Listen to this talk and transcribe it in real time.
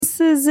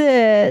is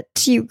it,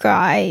 you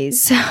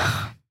guys.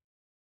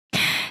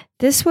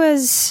 This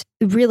was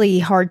really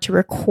hard to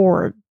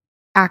record,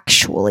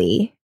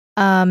 actually.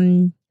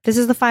 This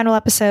is the final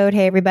episode.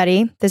 Hey,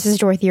 everybody. This is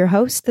Dorothy, your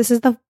host. This is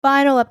the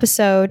final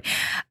episode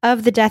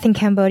of the Death in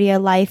Cambodia,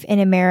 Life in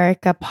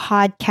America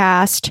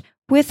podcast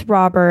with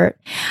Robert.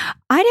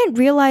 I didn't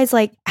realize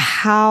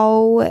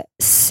how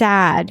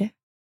sad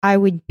I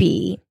would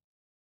be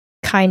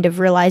kind of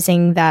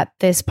realizing that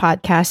this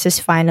podcast is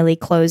finally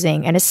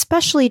closing, and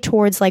especially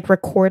towards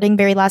recording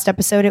very last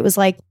episode, it was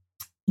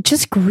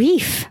just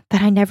grief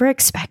that I never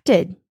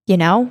expected,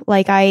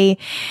 I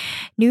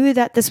knew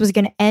that this was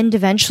going to end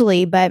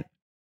eventually, but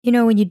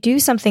when you do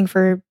something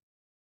for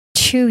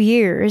 2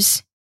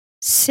 years,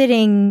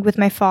 sitting with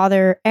my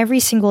father every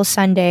single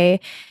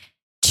Sunday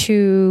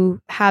to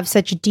have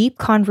such deep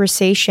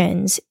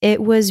conversations,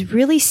 it was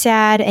really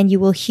sad. And you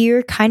will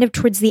hear kind of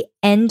towards the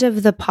end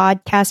of the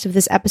podcast of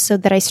this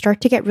episode that I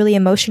start to get really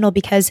emotional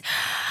because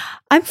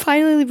I'm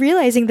finally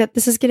realizing that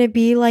this is going to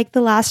be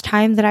the last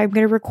time that I'm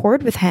going to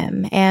record with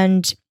him.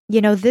 And,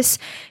 this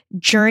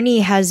journey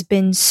has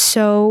been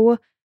so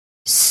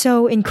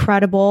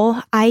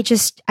incredible. I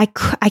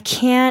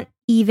can't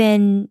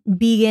even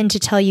begin to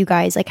tell you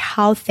guys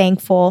how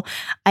thankful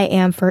I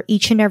am for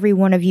each and every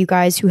one of you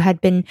guys who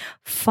had been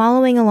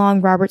following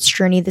along Robert's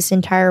journey this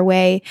entire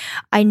way.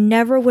 I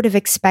never would have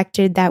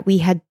expected that we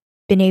had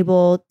been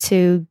able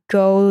to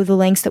go the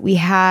lengths that we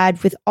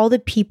had with all the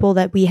people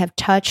that we have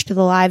touched,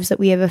 the lives that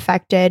we have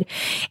affected,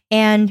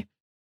 and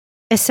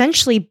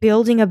essentially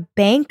building a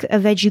bank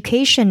of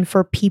education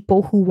for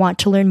people who want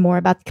to learn more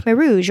about the Khmer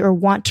Rouge or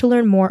want to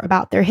learn more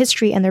about their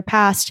history and their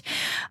past.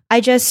 I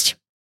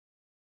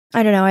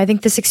don't know. I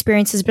think this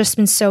experience has just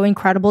been so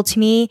incredible to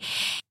me.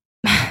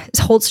 It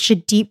holds such a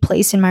deep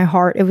place in my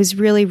heart. It was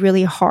really,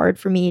 really hard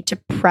for me to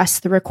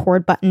press the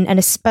record button and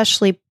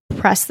especially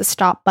press the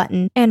stop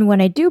button. And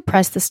when I do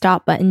press the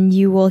stop button,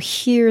 you will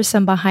hear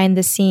some behind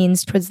the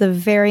scenes towards the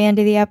very end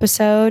of the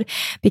episode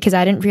because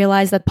I didn't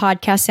realize that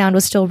podcast sound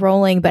was still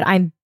rolling, but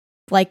I'm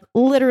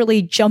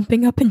literally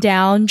jumping up and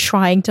down,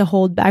 trying to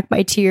hold back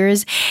my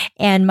tears.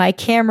 And my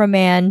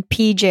cameraman,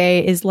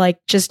 PJ, is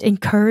just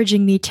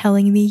encouraging me,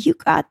 telling me, "You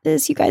got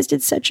this. You guys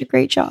did such a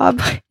great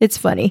job." It's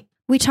funny.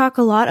 We talk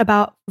a lot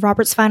about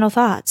Robert's final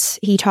thoughts.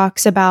 He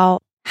talks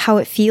about how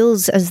it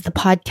feels as the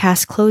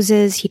podcast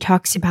closes. He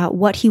talks about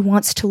what he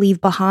wants to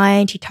leave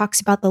behind. He talks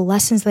about the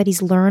lessons that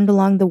he's learned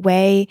along the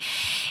way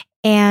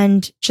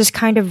and just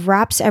kind of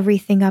wraps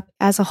everything up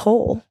as a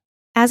whole.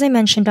 As I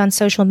mentioned on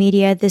social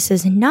media, this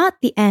is not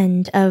the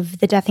end of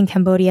the Death in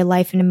Cambodia,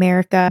 Life in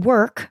America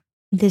work.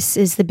 This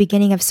is the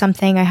beginning of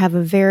something. I have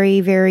a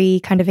very, very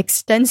kind of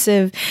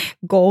extensive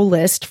goal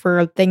list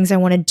for things I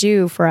want to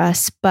do for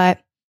us. But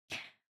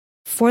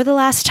for the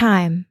last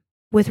time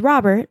with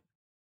Robert,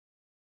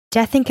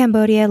 Death in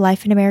Cambodia,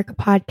 Life in America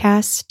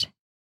podcast,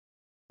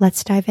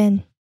 let's dive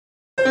in.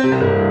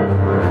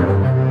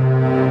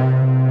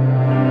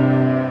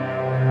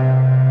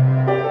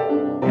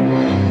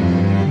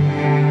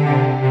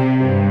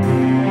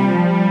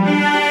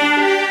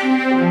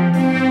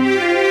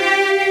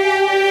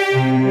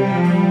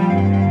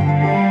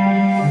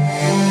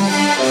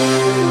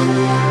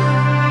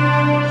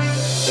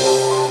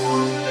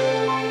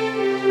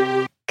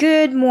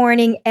 Good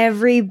morning,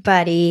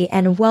 everybody,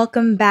 and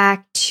welcome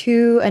back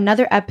to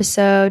another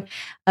episode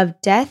of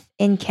Death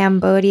in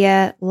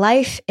Cambodia,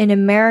 Life in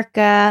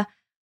America.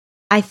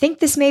 I think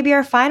this may be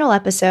our final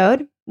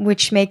episode,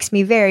 which makes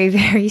me very,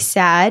 very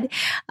sad.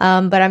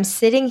 But I'm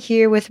sitting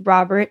here with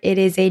Robert. It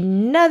is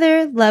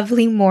another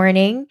lovely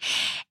morning,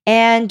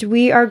 and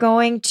we are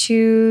going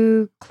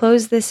to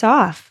close this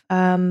off.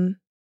 Bob,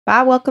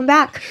 welcome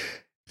back.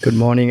 Good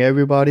morning,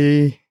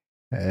 everybody.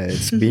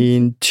 It's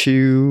been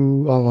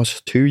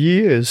almost 2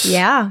 years.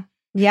 Yeah.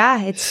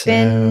 It's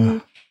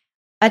been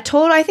a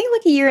total, I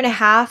think, a year and a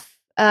half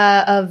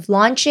of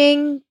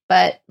launching,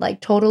 but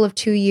total of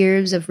 2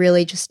 years of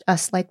really just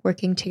us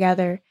working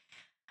together.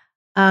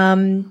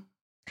 Last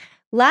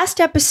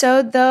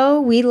episode, though,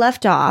 we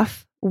left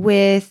off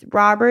with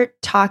Robert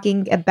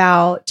talking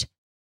about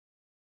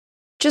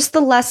just the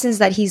lessons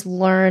that he's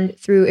learned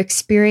through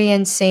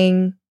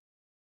experiencing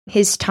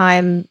his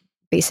time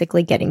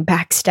basically getting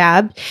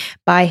backstabbed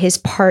by his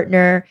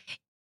partner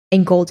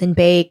in Golden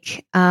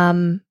Bake,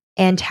 and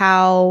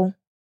how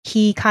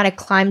he kind of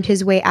climbed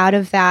his way out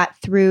of that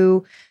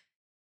through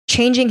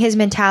changing his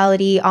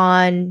mentality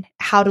on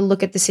how to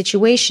look at the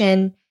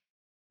situation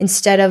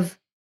instead of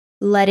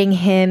letting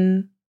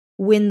him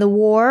win the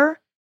war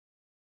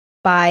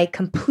by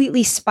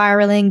completely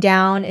spiraling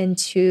down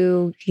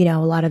into, a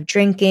lot of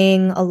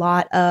drinking, a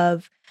lot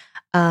of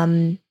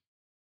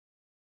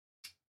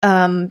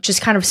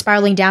just kind of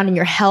spiraling down in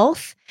your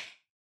health.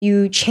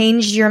 You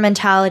changed your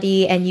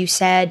mentality and you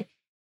said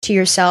to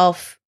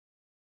yourself,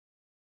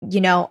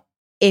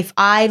 if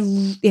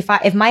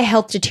my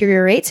health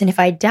deteriorates and if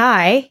I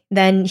die,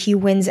 then he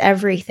wins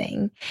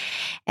everything.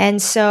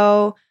 And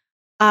so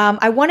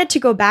I wanted to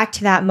go back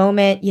to that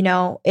moment.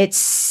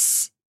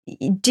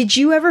 Did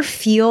you ever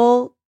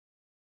feel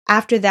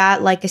after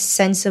that like a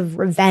sense of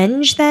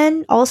revenge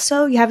then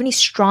also? You have any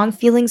strong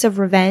feelings of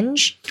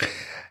revenge?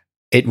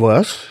 It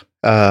was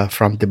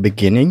from the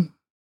beginning.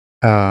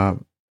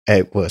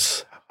 It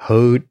was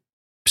hurt,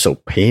 so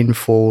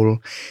painful,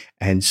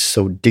 and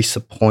so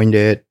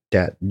disappointed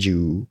that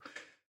you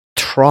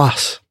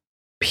trust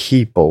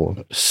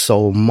people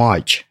so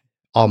much,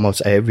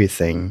 almost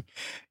everything.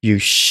 You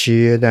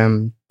share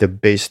them the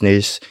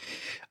business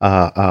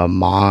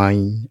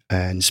mind,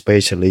 and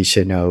especially,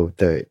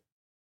 the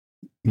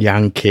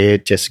young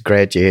kid just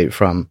graduated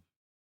from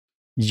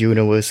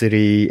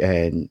university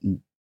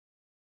and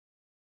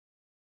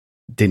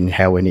didn't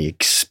have any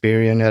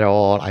experience at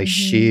all. I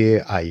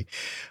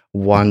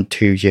want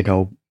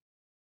to,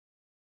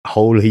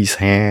 hold his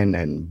hand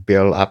and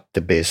build up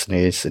the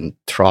business and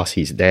trust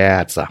his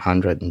dad's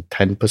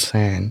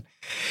 110%.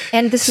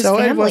 And this is So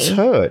family. it was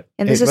hurt.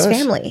 And this is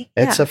family.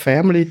 It's a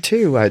family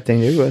too. I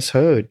think it was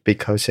hurt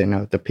because,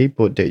 the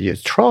people that you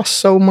trust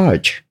so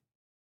much,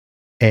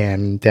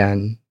 and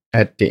then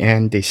at the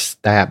end they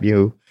stab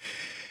you,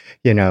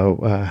 in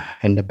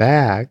the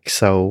back.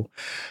 So,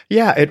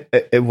 yeah,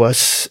 it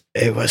was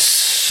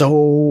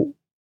so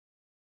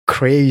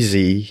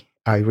crazy.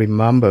 I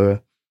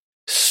remember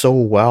so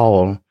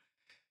well.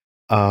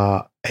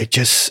 It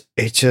just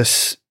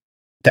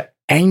the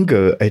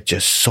anger. It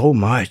just so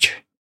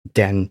much.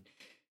 Then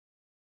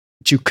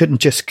you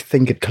couldn't just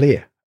think it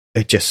clear.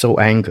 It's just so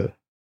anger.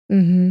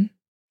 Mm-hmm.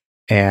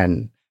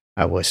 And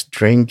I was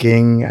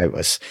drinking. I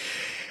was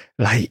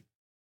like,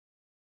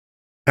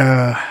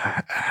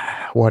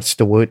 what's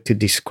the word to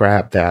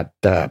describe that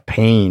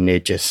pain?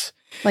 It just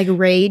like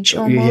rage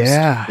almost.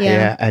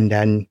 Yeah. And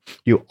then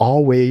you're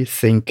always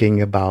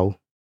thinking about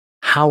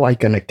how I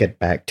gonna get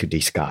back to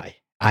this guy.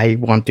 I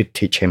want to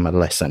teach him a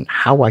lesson.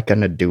 How I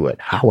gonna do it?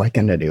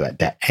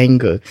 The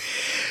anger.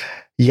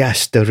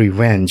 Yes, the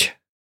revenge.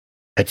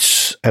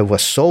 It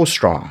was so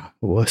strong.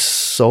 It was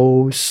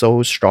so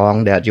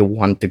strong that you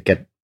want to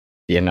get,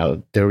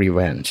 the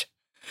revenge.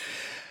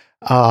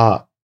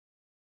 Time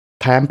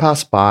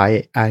passed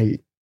by. I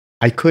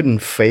couldn't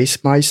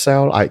face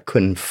myself. I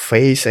couldn't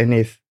face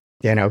any,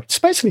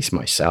 especially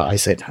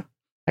myself.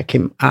 I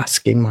keep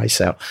asking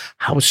myself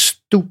how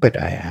stupid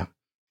I am.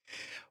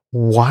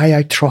 Why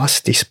I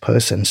trust this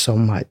person so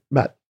much.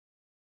 But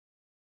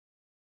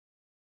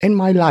in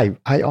my life,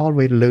 I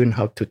always learn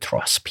how to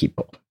trust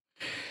people.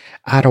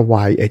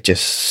 Otherwise, it's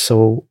just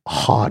so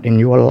hard in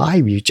your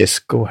life. You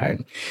just go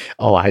ahead.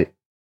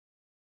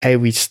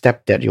 Every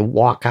step that you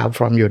walk out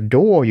from your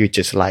door, you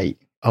just like,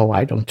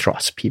 I don't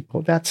trust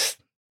people. That's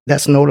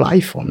no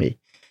life for me.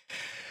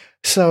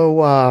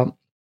 So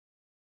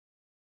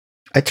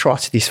I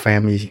trust this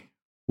family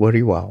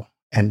very well.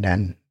 And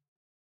then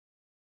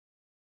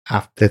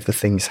after the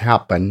things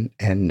happened,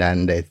 and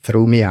then they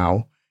threw me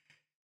out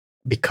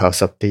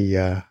because of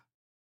the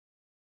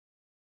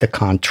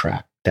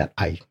contract that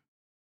I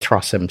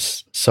trust him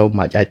so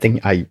much. I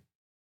think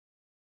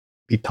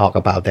we talk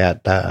about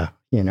that, a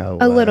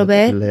little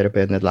bit in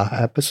the last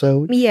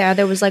episode. Yeah,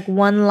 there was like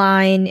one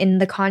line in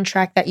the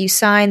contract that you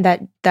signed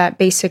that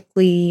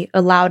basically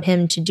allowed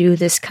him to do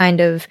this kind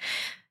of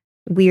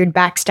weird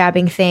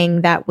backstabbing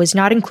thing that was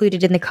not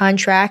included in the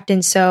contract,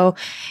 and so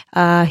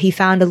he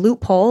found a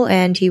loophole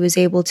and he was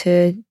able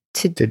to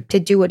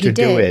do what he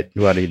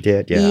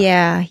did.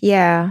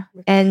 Yeah.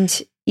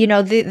 And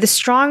the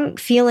strong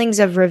feelings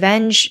of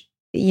revenge.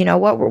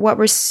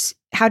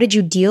 How did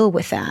you deal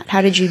with that?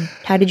 How did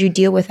you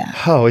deal with that?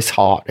 Oh, it's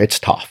hard. It's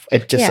tough.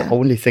 It's just the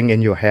only thing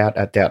in your head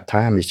at that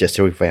time is just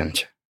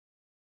revenge.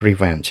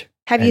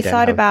 Have you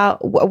thought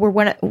about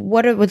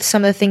what are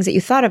some of the things that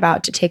you thought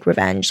about to take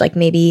revenge? Like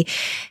maybe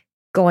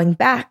going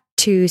back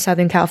to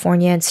Southern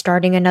California and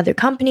starting another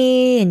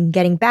company and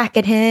getting back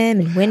at him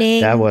and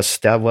winning. That was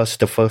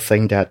the first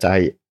thing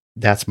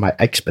that's my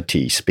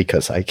expertise,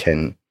 because I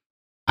can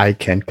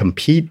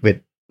compete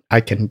with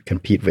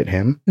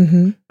him.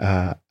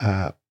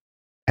 Mm-hmm.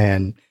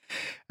 And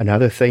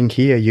another thing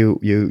here,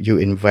 you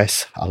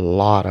invest a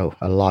lot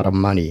of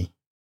money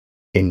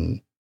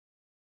in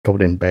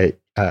Golden Bay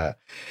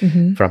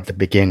from the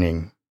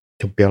beginning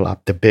to build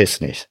up the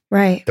business.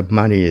 Right. The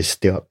money is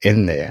still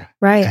in there.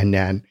 Right. And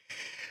then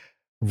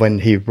when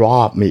he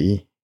robbed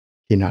me,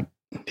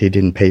 he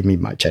didn't pay me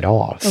much at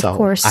all. Of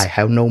course. I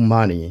have no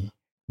money,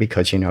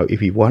 because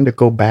if you want to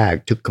go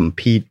back to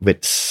compete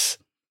with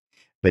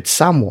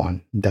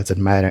someone,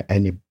 doesn't matter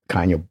any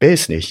kind of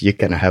business, you're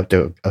gonna have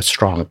a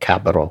strong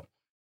capital.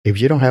 If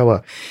you don't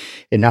have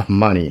enough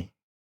money,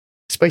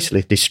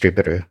 especially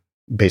distributor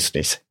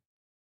business,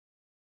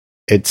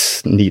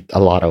 it's need a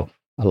lot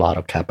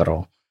of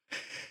capital.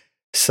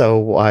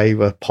 So I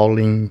was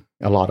pulling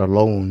a lot of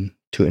loan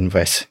to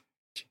invest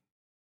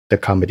the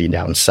company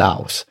down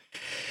south.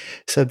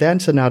 So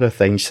that's another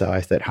thing. So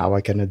I said, how am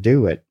I gonna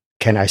do it?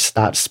 Can I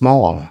start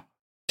small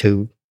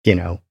to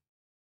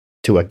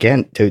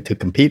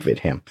compete with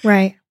him?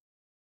 Right.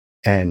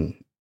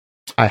 And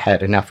I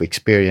had enough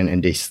experience in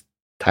this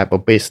type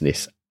of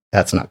business.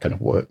 That's not going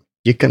to work.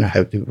 You're going to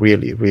have to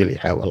really, really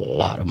have a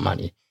lot of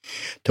money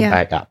to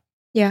back up.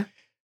 Yeah.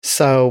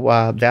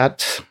 So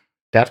that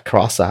that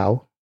cross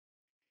out.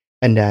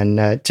 And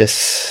then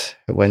just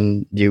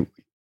when you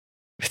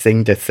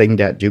think the thing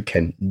that you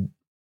can,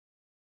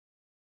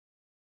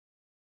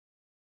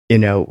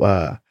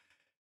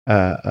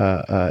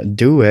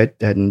 do it,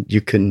 and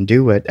you couldn't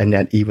do it, and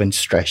then even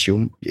stress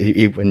you,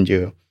 even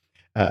you.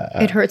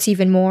 It hurts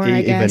even more,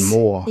 I guess. Even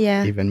more.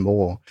 Yeah. Even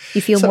more.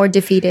 You feel more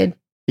defeated.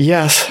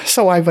 Yes.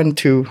 So I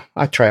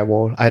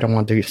traveled. I don't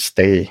want to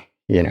stay,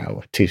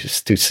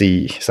 to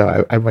see.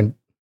 So I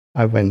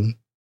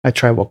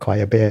traveled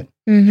quite a bit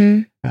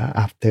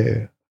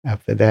after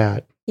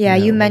that. Yeah,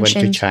 you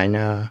mentioned went to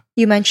China.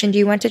 You mentioned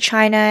you went to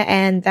China,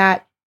 and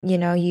that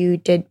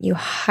you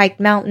hiked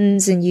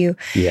mountains, and you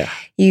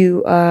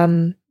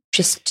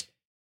just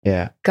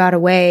got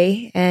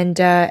away, and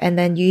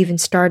then you even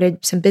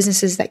started some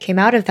businesses that came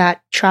out of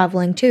that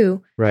traveling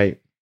too. Right.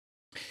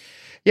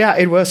 Yeah,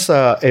 it was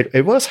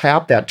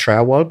help that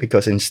travel,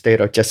 because instead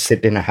of just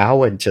sit in a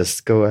house and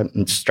just go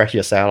and stretch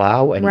yourself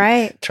out and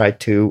try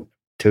to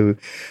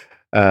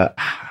the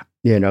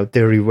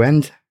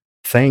revenge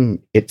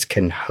thing, it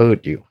can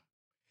hurt you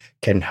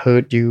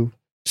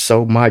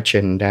so much,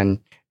 and then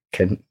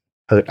can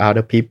hurt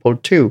other people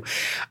too.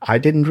 I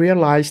didn't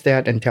realize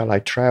that until I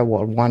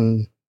traveled.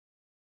 One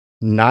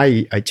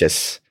night I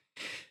just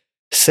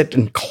sit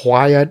and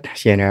quiet,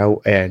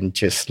 and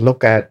just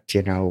look at,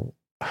 in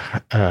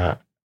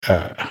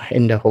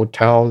the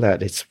hotel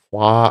that it's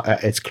far,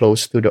 it's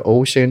close to the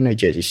ocean. I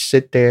just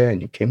sit there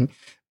and you keep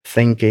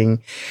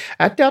thinking.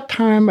 At that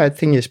time, I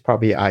think it's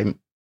probably I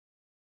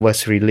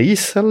was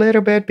released a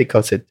little bit,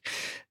 because it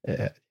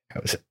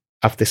was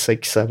after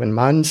 6-7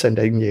 months, and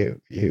then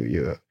you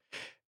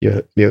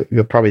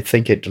probably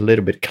think it a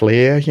little bit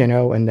clear,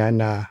 And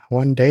then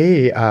one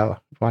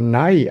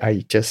night,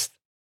 I just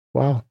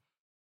I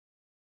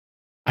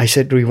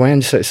said,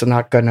 revenge it's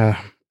not gonna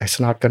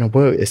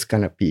work. It's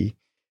gonna be,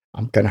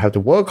 I'm gonna have to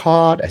work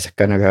hard. It's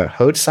gonna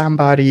hurt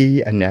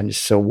somebody, and then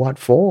so what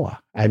for?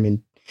 I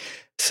mean,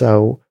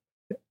 so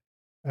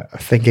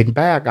thinking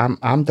back,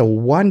 I'm the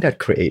one that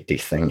created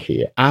this thing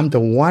here. I'm the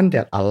one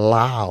that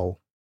allow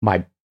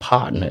my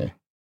partner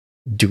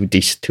do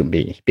this to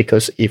me,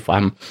 because if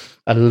I'm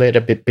a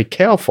little bit be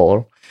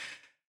careful,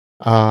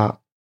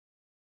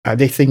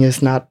 this thing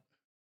is not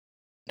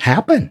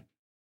happen.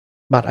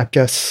 But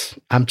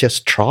I'm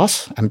just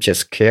trust. I'm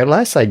just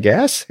careless, I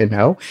guess.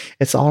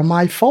 It's all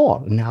my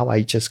fault. Now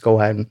I just go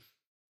ahead and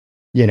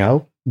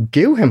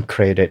give him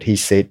credit. He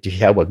said, "You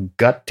have a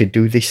gut to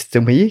do this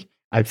to me."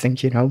 I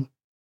think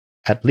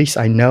at least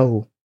I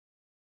know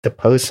the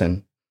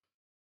person,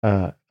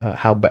 how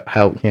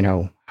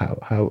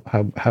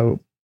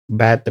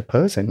bad the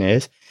person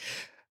is.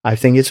 I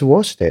think it's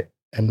worth it.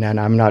 And then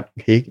I'm not.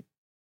 He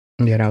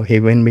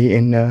win me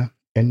in the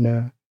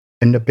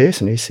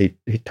business. He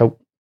took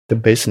the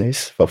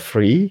business for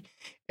free,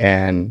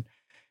 and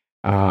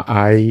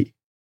I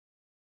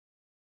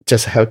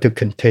just have to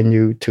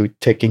continue to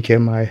taking care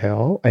of my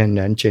health, and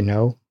then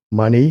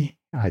money.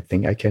 I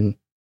think I can,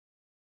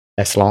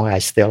 as long as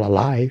I'm still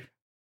alive,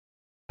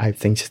 I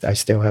think I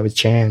still have a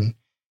chance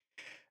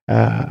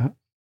to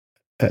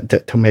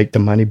make the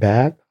money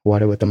back,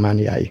 whatever the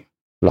money I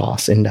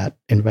lost in that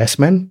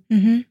investment.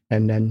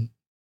 And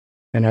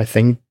I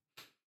think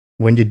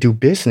when you do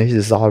business,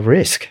 it's all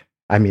risk.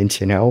 I mean,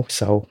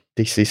 so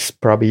this is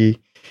probably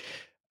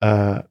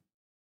it's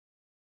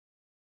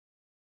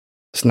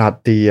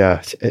not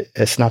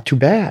too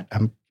bad.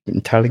 I'm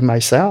telling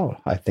myself,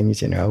 I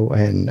think,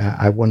 and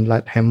I won't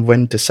let him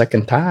win the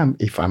second time.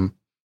 If I'm,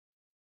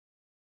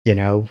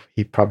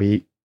 he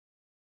probably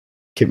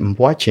keep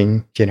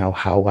watching,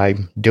 how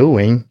I'm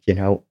doing,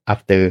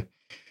 after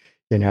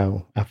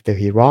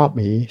he robbed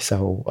me.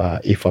 So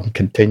if I'm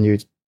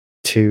continued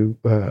to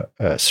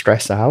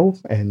stress out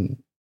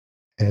and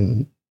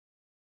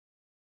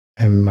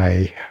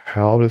my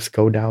health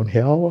go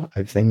downhill,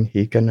 I think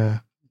he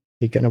gonna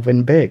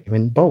win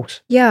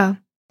both. Yeah,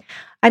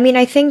 I mean,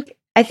 I think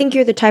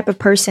you're the type of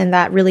person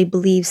that really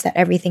believes that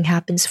everything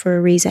happens for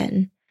a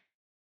reason,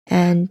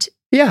 and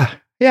yeah.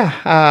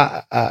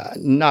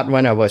 Not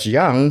when I was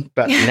young,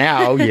 but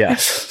now,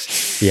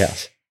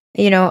 yes.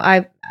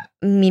 I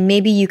mean,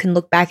 maybe you can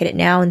look back at it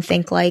now and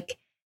think like,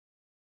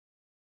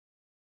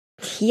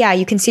 yeah,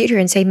 you can see it here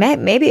and say,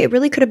 maybe it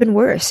really could have been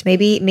worse.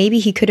 Maybe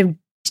he could have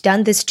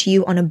done this to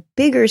you on a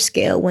bigger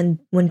scale when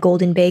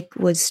Golden Bake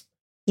was,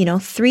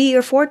 3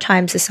 or 4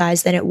 times the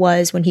size than it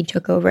was when he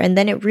took over. And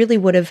then it really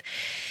would have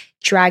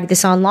dragged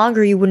this on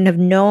longer. You wouldn't have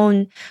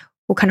known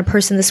what kind of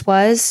person this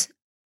was,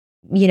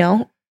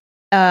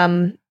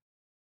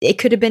 it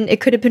could have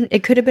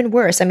been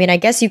worse. I mean, I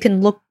guess you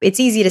can look, it's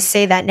easy to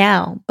say that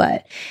now,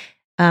 but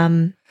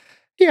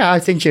yeah, I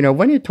think,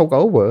 when he took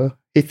over,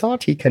 he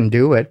thought he can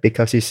do it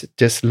because he's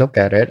just look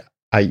at it.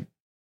 I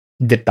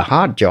did the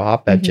hard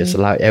job, that just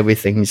like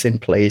everything's in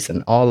place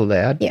and all of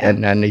that. Yeah.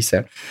 And then he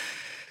said,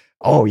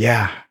 "Oh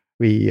yeah,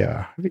 we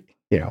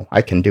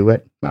I can do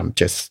it. I'm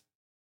just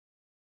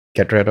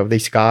get rid of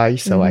this guy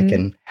so I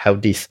can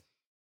have this,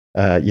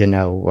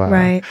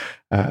 right.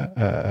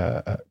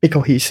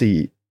 Because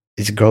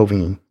it's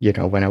growing.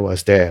 When I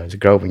was there, it's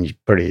growing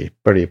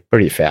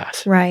pretty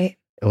fast. Right.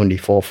 Only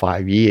 4 or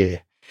 5 years.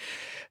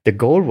 The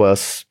goal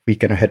was we're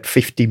gonna hit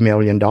 $50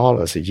 million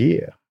a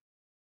year.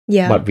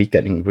 Yeah. But we're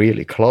getting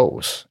really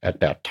close at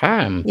that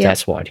time. Yeah.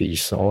 That's what he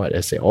saw it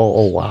and said,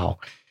 oh wow.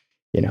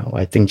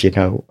 I think,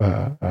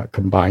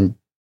 combine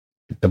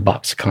the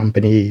Bob's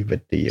company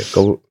with the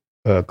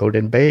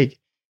Golden Bay.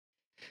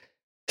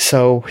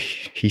 So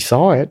he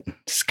saw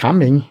it's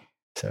coming.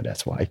 So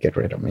that's why he get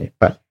rid of me.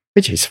 But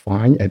which is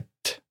fine.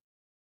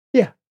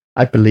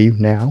 I believe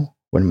now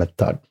when I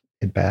thought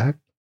it back,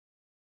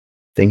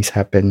 things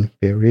happen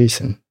for a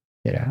reason,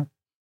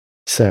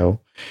 So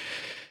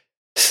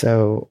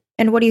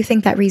and what do you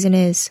think that reason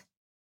is?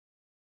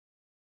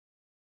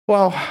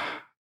 Well,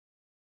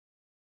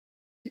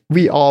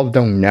 we all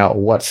don't know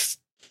what's,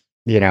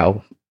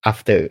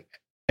 after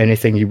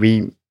anything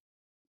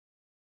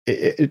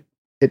it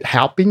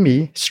helping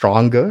me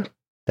stronger,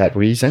 that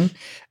reason.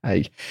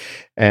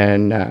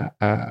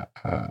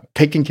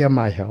 Taking care of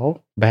my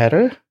health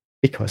better,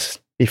 because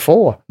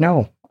before,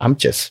 no, I'm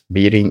just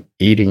eating,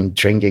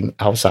 drinking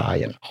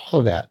outside and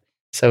all that.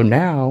 So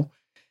now,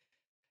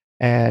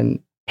 and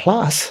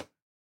plus,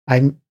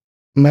 I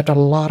met a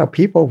lot of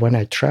people when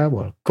I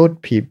travel,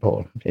 good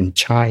people in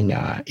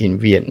China, in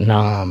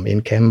Vietnam,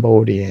 in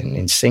Cambodia,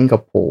 in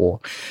Singapore.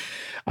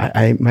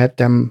 I met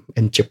them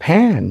in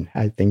Japan,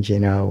 I think,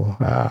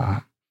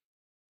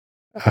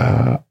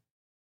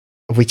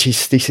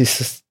 this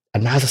is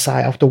another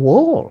side of the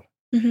world.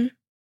 Mm-hmm.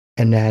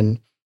 And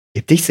then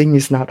if this thing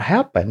is not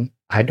happen,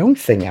 I don't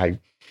think I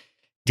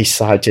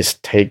decide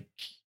just take,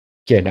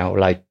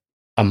 like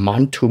a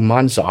month, 2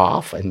 months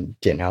off and,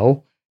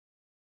 to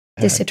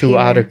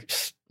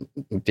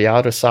the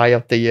other side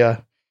of the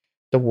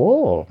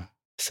world.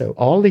 So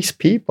all these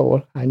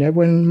people I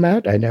never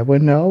met, I never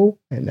know.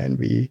 And then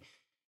we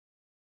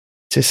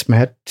just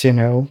met,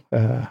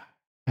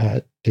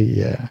 at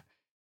the,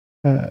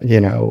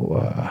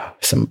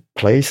 some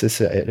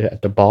places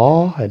at the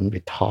bar, and we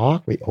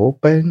talk, we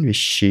open, we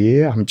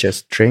share. I'm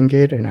just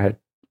drinking, and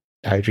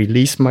I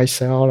release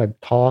myself. I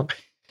talk,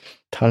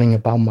 telling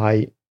about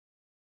my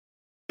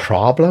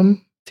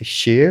problem to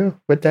share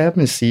with them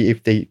and see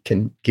if they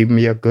can give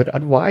me a good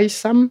advice.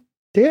 Some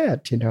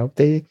did,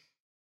 they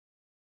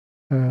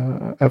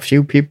a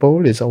few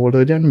people is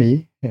older than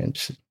me, and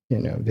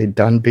they've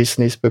done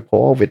business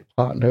before with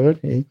partners.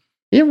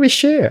 We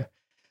share.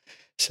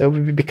 So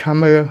we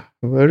become a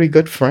very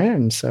good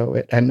friend. So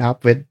it ended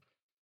up with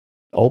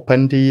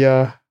open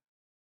the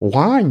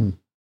wine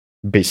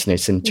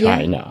business in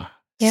China.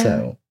 Yeah.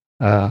 So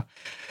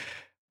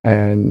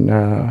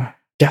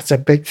that's a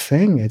big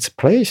thing. It's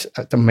place.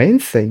 The main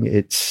thing,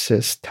 it's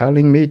just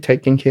telling me,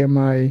 taking care of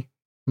my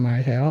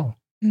health.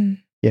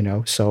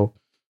 So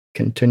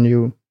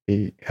continue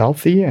be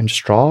healthy and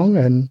strong,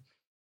 and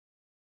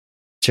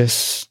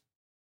just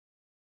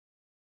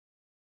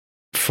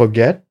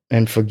forget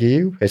and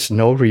forgive. It's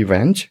no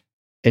revenge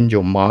in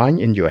your mind,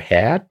 in your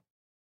head.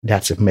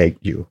 That's make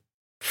you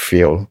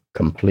feel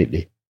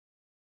completely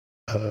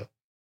a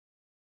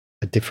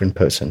different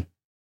person.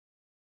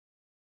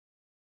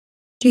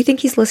 Do you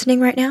think he's listening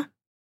right now?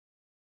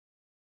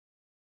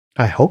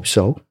 I hope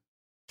so.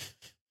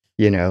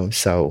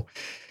 So,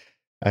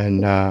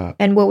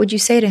 and what would you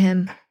say to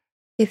him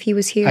if he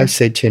was here? I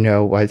said,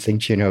 I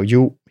think,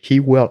 he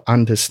will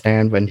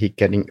understand when he's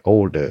getting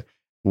older,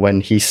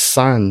 when his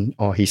son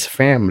or his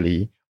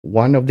family,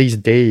 one of these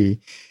days,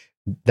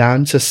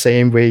 dance the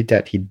same way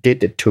that he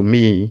did it to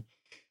me,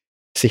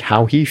 see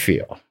how he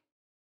feel.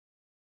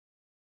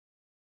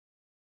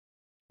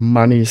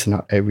 Money is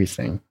not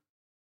everything.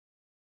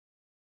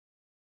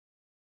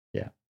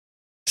 Yeah.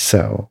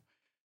 So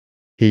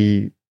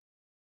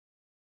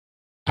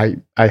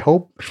I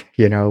hope,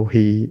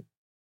 he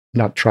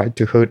not try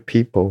to hurt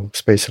people,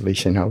 especially,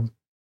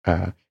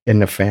 in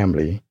the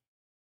family,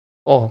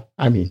 or,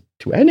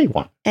 to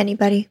anyone.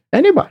 Anybody.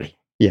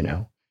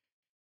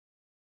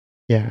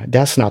 Yeah,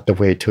 that's not the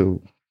way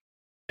to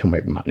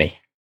make money.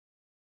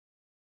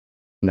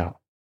 No.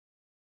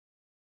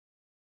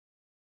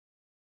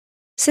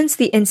 Since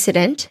the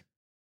incident,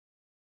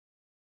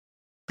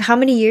 how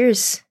many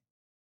years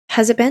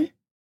has it been?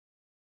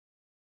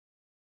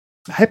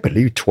 I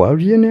believe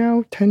 12 years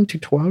now, 10 to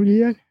 12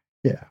 years.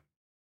 Yeah.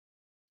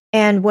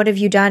 And what have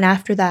you done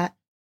after that?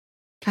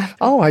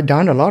 I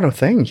done a lot of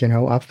things,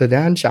 after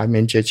that.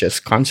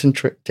 Just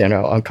concentrate,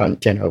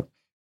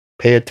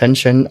 pay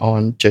attention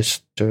on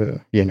just,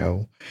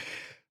 Northern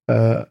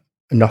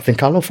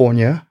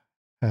California.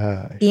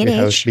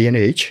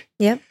 B&H.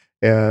 Yep.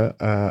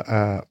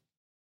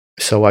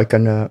 So I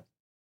can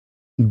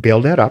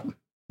build that up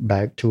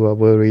back to a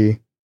very,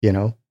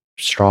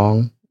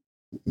 strong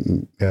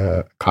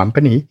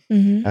company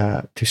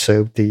to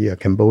serve the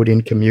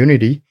Cambodian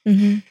community.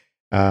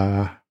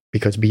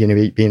 Because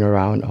being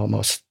around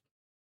almost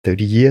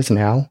 30 years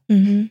now.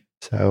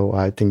 So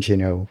I think,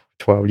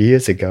 12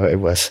 years ago, it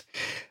was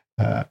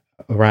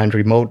around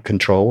remote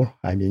control.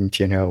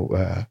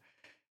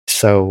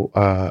 So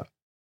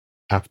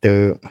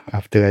after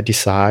I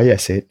decide, I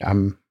said,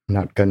 I'm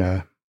not going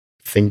to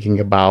thinking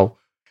about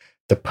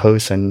the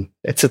person.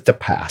 It's the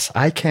past.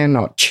 I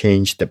cannot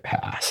change the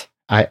past.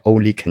 I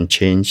only can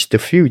change the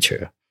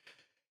future.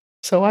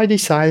 So I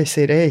decided,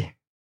 said, hey,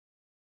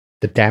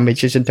 the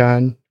damage is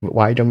done.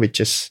 Why don't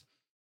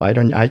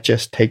I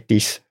just take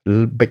this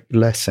little big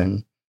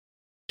lesson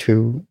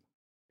to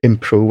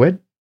improve it,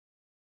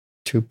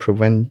 to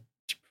prevent,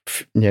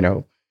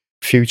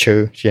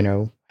 future,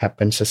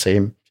 happens the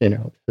same,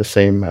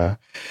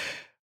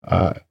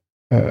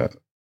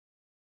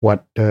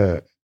 what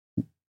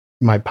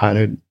my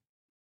partner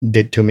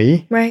did to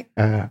me. Right.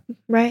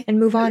 Right. And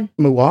move on.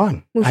 Move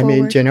on. Move I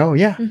mean, forward.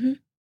 yeah. Mhm.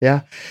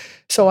 Yeah.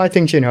 So I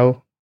think,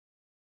 the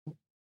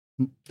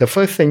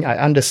first thing I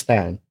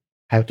understand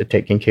how to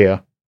taking care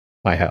of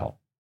my health.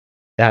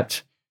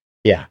 That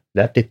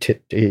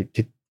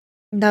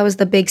That was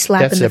the big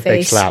slap that's in the a big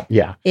face. slap.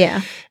 Yeah.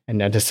 Yeah. And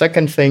then the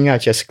second thing, I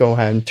just go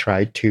ahead and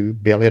try to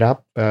build it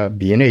up,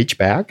 B&H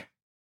back,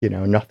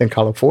 Northern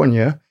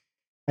California,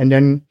 and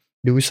then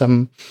do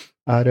some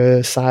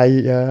other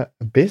side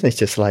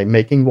businesses like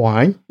making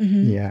wine.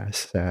 Mhm.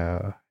 Yes.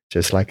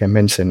 Just like I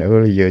mentioned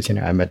earlier,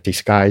 I met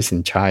these guys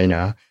in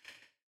China.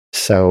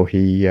 So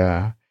he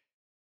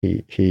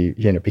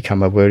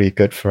become a very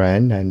good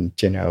friend, and,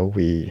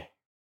 we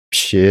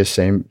share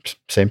same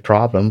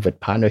problem with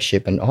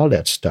partnership and all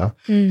that stuff.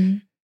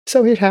 Mm.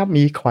 So it helped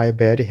me quite a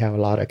bit. He have a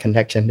lot of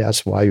connection.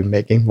 That's why we're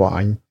making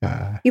wine.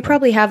 You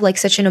probably have like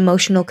such an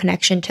emotional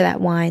connection to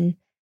that wine.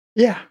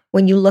 Yeah.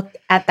 When you look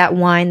at that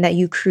wine that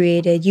you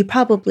created, you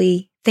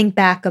probably think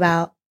back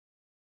about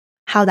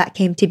how that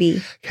came to be.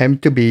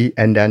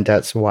 And then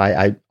that's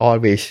why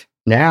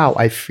now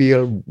I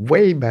feel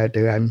way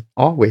better. I'm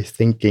always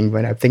thinking,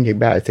 when I'm thinking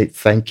about it, I say,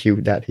 thank you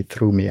that he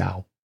threw me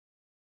out.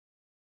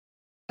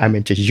 I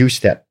mean, to use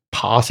that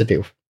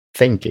positive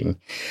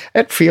thinking,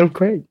 it feels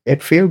great.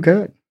 It feels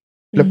good.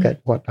 Look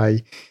at what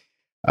I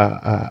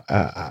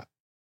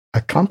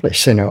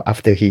accomplished,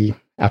 after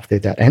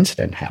that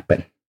incident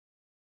happened.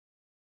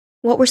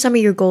 What were some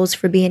of your goals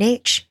for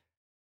B&H?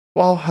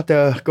 Well,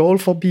 the goal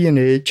for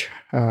B&H,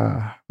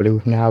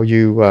 Blue, now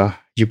you've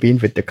been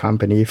with the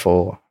company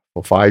for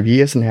 5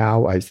 years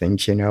now. I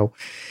think,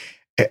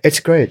 it's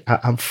great.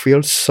 I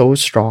feel so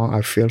strong.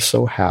 I feel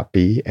so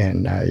happy.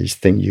 And I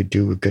think you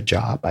do a good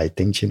job. I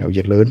think,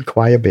 you learn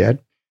quite a bit.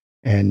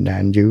 And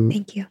then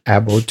Thank you.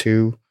 able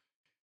to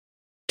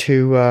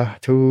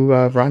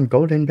run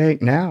Golden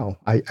Bake now.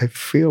 I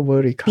feel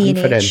very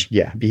confident. B&H.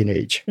 Yeah,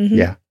 B&H. Mhm.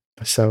 Yeah.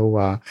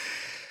 So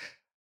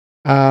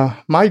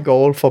my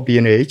goal for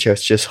B&H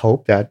is just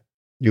hope that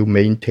you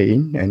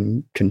maintain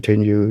and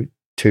continue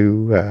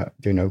to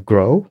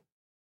grow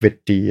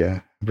with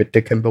the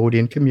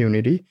Cambodian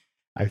community.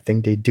 I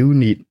think they do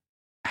need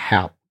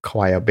help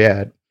quite a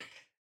bit.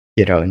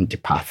 In the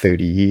past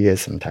 30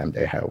 years, sometimes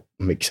they have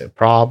mixed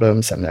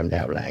problems, sometimes they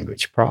have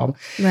language problems.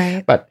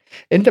 Right. But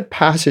in the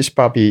past, it's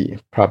probably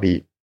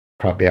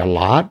a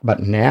lot.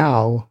 But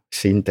now,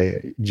 since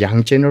the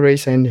young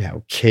generation, they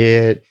have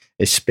kids,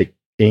 they speak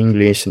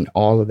English and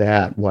all of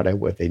that,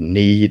 whatever they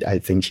need, I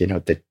think,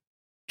 the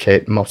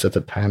kid, most of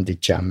the time, they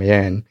jump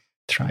in,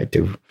 try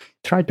to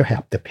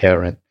help the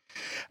parent.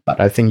 But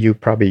I think you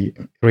probably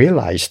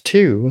realize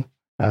too,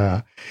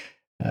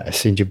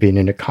 since you've been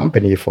in the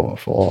company for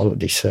all of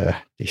these 4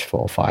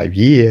 or 5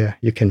 years,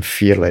 you can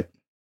feel it.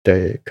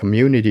 The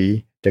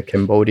community, the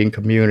Cambodian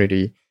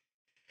community,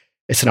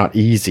 it's not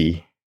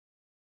easy,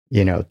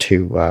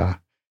 to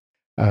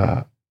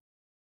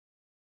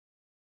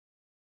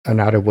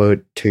another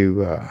word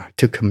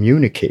to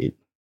communicate.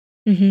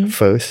 Mm-hmm.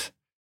 First,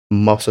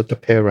 most of the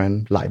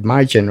parents, like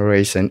my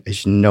generation,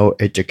 is no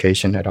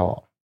education at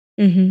all.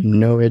 Mm-hmm.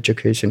 No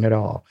education at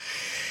all.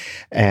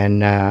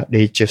 And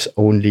they just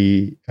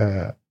only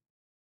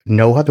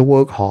know how to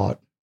work hard,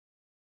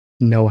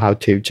 know how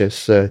to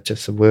just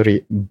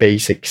very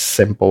basic,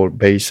 simple,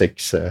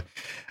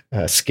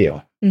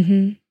 skill.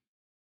 Mm-hmm.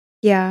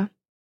 Yeah.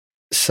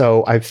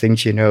 So I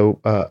think,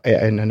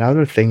 and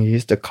another thing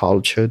is the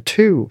culture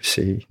too.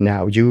 See,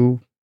 now you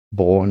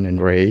born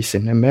and raised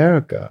in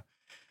America.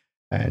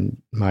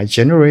 And my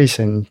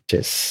generation,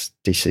 this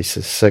is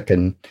a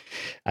second,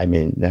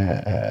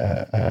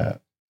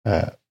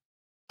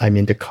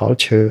 the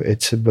culture,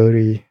 it's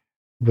very,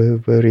 very,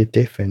 very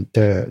different.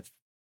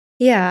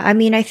 Yeah,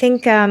 I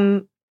think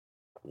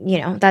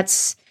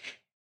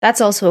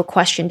that's also a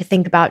question to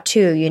think about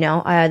too.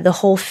 The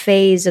whole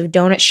phase of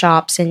donut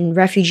shops and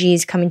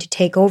refugees coming to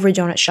take over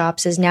donut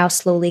shops is now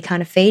slowly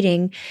kind of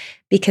fading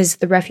because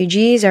the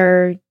refugees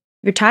are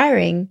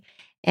retiring,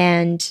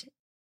 and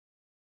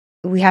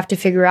we have to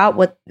figure out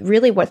what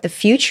the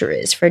future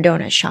is for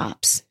donut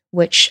shops,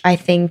 which I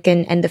think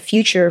and the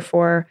future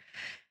for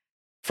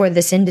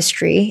this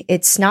industry,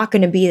 it's not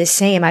going to be the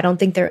same. I don't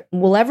think there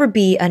will ever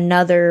be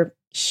another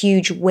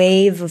huge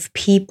wave of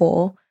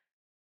people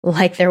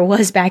like there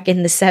was back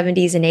in the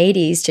 70s and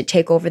 80s to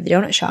take over the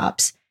donut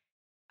shops.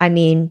 I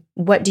mean,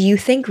 what do you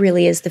think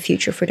really is the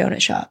future for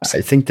donut shops?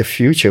 I think the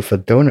future for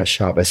donut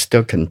shop is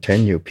still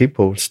continue.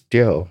 People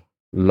still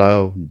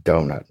love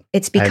donut.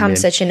 It's become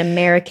such an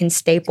American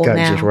staple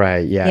now.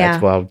 Right, yeah.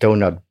 Well,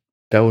 donut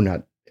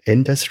donut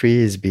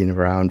industry has been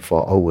around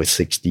for over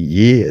 60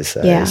 years.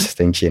 Yeah. I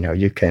think,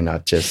 you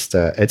cannot just,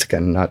 it's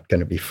not going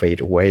to be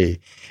fade away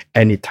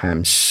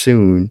anytime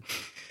soon.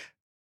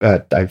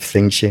 But I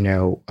think,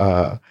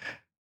 the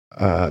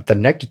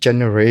next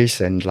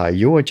generation, like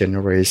your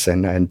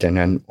generation, and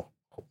then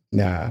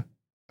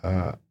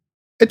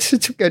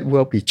it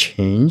will be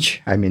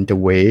changed. I mean, the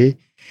way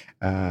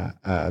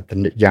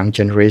the young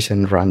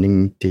generation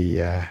running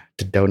the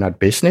donut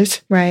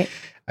business. Right.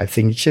 I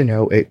think,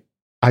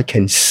 I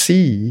can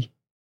see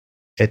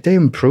they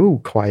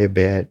improve quite a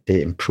bit.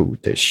 They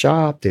improve the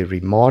shop, the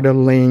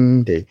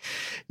remodeling, they,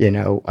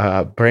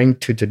 bring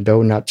to the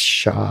donut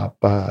shop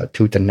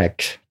to the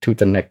next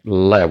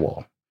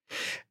level.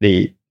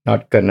 They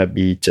not gonna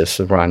be just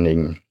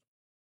running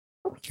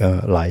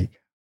like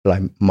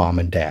mom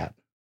and dad.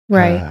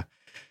 Right.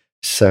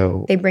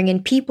 So they bring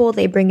in people,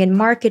 they bring in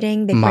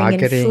marketing, they bring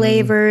in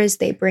flavors,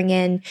 they bring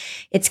in,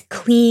 it's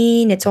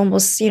clean. It's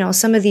almost,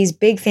 some of these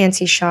big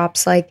fancy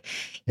shops like,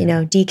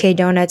 DK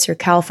Donuts or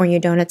California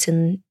Donuts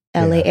in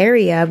LA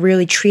area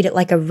really treat it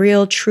like a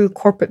real true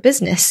corporate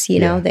business.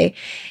 They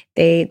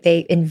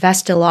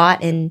invest a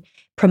lot in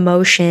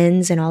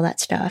promotions and all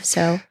that stuff.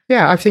 So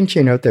I think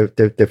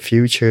the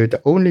future,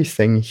 the only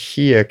thing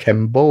here,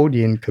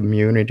 Cambodian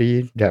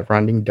community that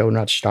running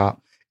donut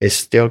shop is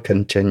still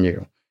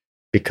continue,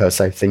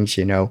 because I think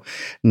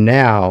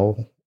now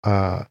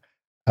a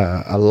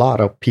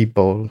lot of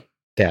people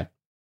that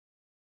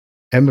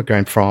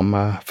immigrant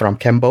from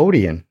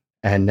Cambodian,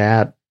 and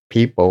that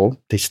people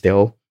they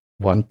still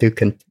want to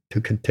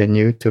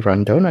continue to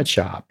run donut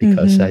shop,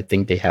 because I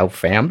think they have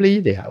family,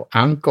 they have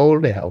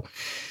uncle, they have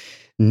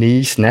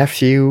niece,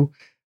 nephew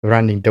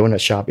running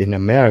donut shop in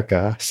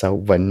America. So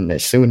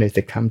as soon as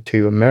they come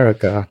to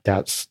America,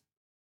 that's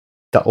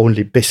the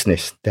only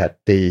business that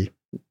they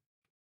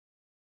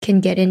can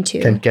get into.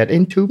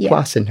 Yeah.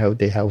 Plus,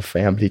 they have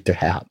family to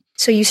help.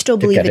 So you still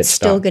believe it's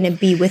still going to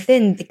be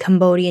within the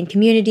Cambodian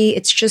community.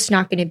 It's just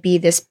not going to be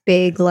this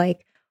big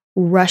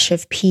rush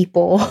of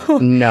people.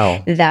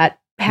 No, that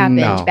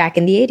happened back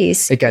in the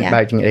 80s.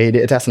 Back in the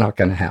 80s, that's not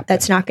going to happen.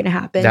 That's not going to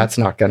happen. That's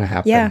not going to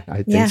happen. Yeah.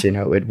 I think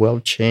it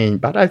will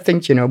change, but I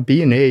think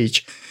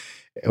B&H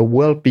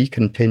will be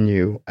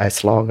continue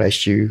as long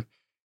as you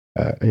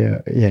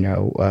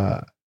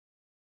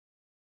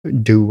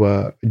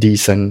do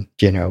decent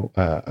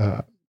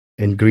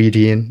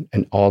ingredient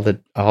and all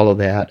of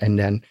that, and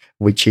then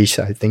which is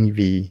I think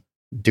we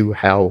do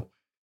have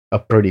a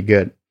pretty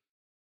good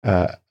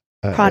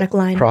product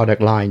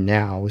line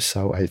now.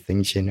 So I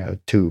think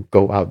to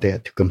go out there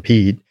to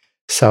compete.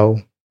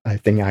 So I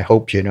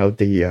hope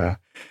the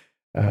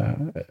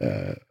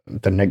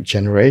next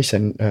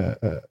generation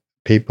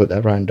people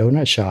that run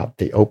donut shop,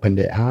 they open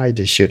their eye.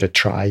 They should have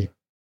tried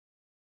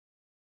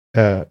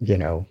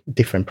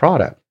different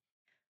product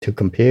to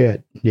compare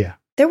it. Yeah.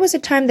 There was a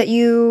time that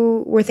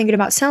you were thinking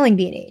about selling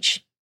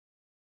B&H.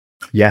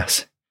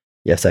 Yes,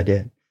 I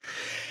did.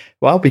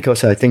 Well,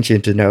 because I think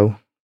the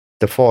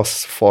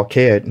four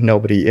kid,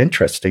 nobody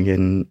interested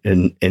in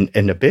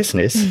the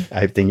business.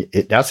 I think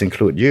it does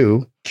include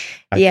you.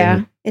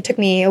 It took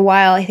me a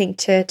while, I think,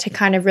 to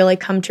kind of really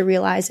come to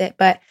realize it.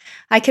 But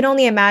I can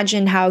only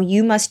imagine how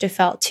you must have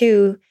felt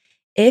too,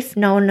 if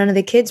none of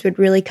the kids would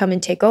really come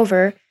and take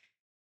over.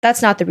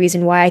 That's not the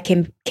reason why I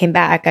came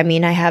back. I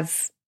mean, I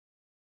have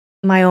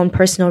my own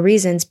personal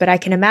reasons, but I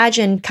can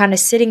imagine kind of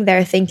sitting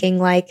there thinking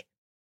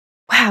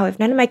wow, if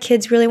none of my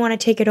kids really want to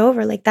take it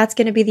over, that's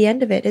going to be the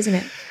end of it, isn't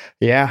it?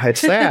 Yeah,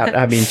 it's sad.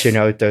 I mean,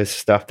 the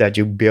stuff that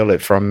you build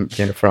it from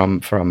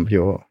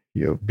your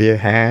bare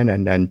hand,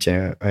 and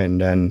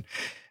then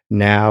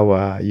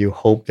now you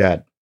hope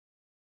that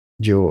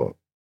your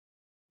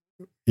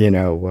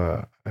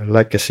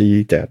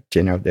legacy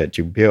that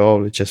you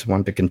build just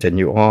want to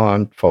continue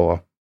on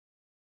for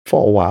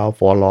a while,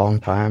 for a long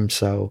time.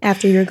 So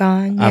after you're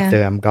gone,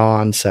 after I'm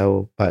gone.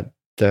 So, but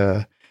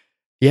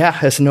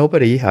as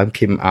nobody, I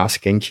keep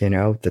asking,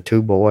 the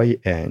two boy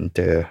and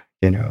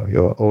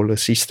your older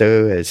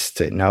sister is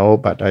say no,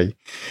 but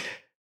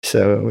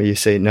so you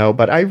say no,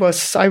 but I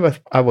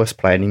was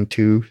planning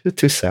to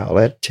sell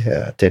it,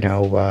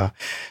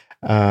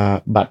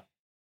 but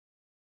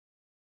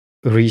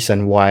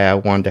reason why I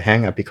want to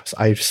hang up, because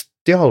I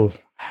still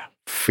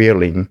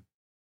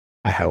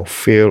I have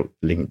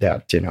feeling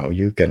that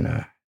you're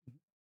gonna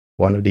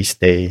one of these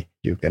days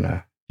you're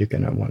gonna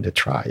want to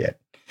try it.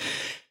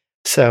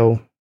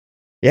 So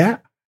here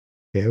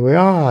we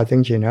are. I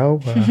think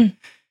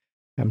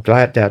I'm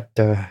glad that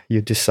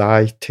you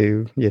decide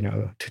to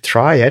to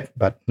try it,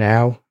 but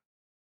now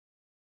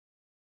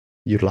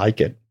you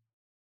like it.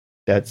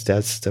 That's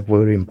the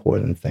very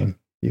important thing.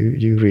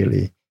 You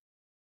really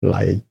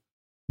like.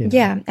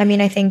 Yeah, I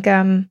mean, I think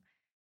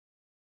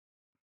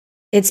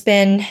it's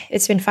been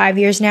 5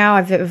 years now.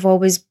 I've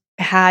always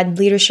had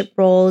leadership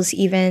roles,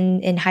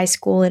 even in high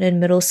school and in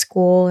middle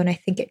school, and I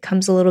think it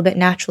comes a little bit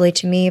naturally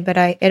to me. But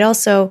it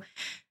also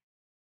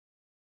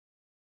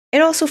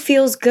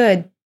feels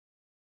good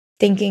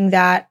thinking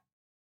that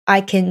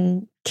I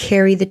can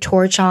carry the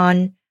torch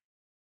on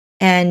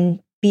and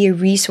be a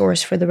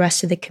resource for the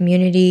rest of the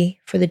community,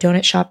 for the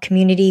donut shop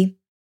community.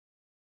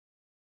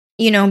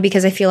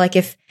 Because I feel like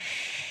if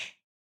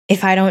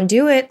I don't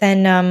do it,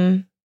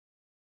 then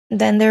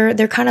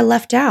they're kind of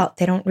left out.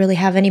 They don't really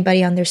have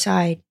anybody on their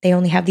side. They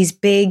only have these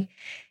big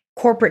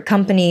corporate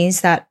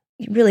companies that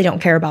really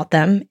don't care about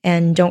them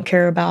and don't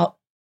care about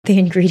the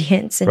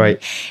ingredients and,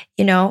 right.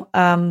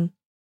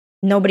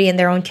 Nobody in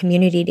their own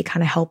community to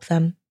kind of help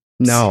them.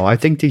 No, I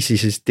think this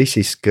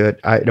is good.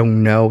 I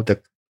don't know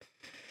the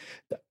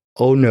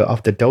owner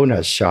of the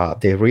donut shop.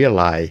 They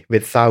realize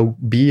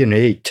without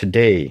B&A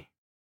today,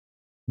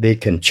 they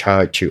can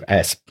charge you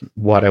as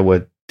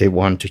whatever they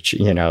want to,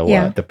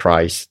 the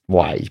price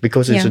wise,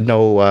 because there's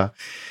no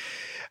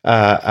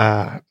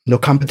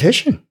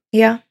competition.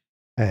 Yeah.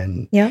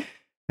 And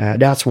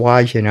that's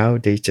why,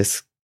 they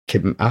just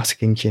keep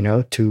asking,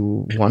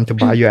 to want to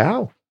buy you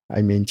out.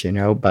 I mean,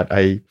 but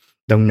I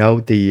don't know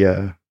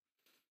the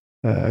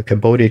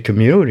Cambodian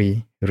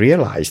community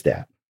realize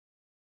that.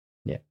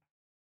 Yeah.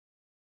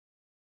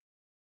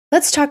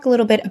 Let's talk a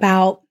little bit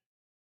about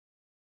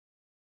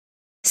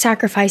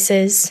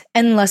sacrifices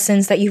and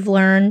lessons that you've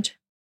learned.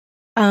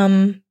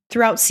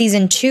 Throughout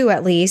season 2,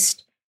 at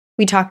least,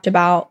 we talked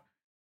about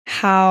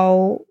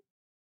how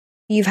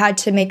you've had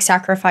to make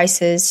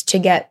sacrifices to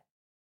get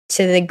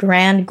to the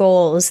grand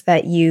goals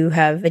that you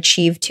have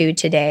achieved to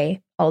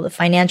today, all the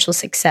financial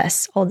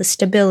success, all the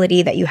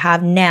stability that you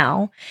have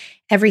now,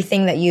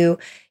 everything that you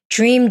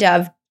dreamed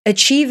of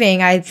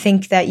achieving. I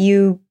think that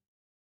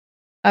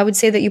I would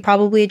say that you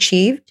probably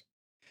achieved.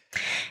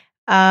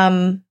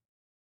 Do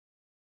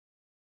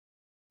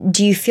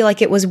you feel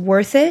like it was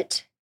worth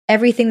it?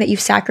 Everything that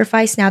you've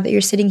sacrificed now that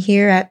you're sitting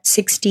here at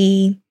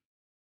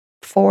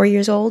 64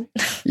 years old?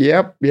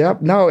 Yep.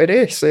 No, it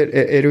is.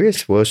 It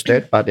is worth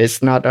it, but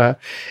it's not a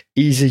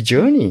easy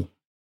journey.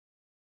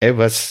 It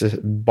was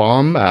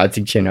bomb. I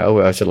think, it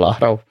was a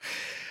lot of,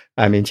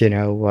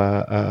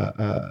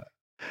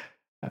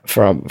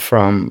 from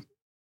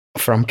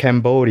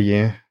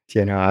Cambodia,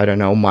 I don't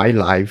know, my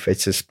life,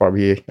 it's just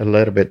probably a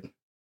little bit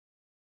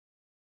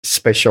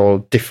special,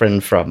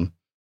 different from,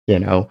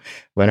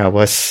 when I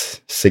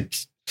was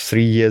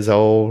 3 years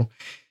old,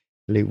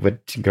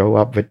 grow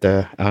up with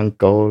the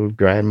uncle,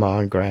 grandma,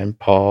 and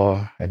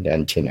grandpa, and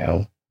then,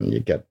 when you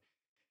get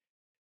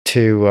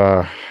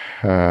to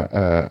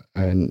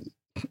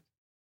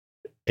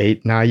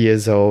 8, 9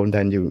 years old,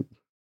 then you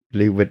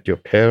live with your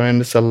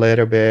parents a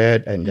little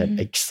bit, and then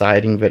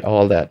exciting with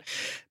all that,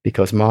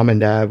 because mom and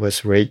dad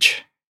was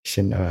rich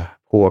in a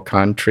poor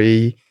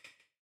country.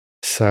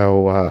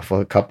 So for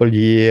a couple of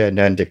years, and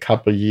then the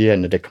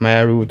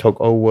Khmer Rouge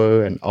took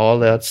over and all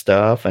that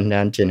stuff. And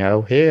then,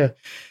 here,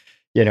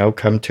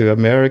 come to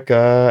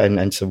America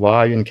and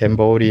survive in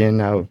Cambodia.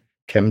 Now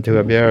come to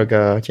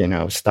America,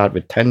 start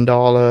with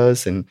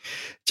 $10. And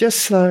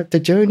just the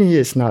journey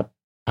is not,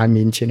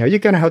 you're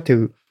going to have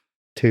to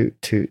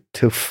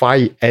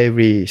fight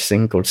every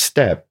single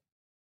step.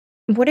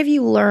 What have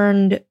you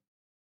learned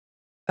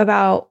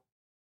about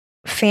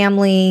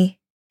family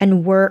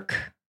and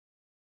work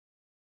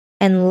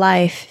and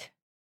life?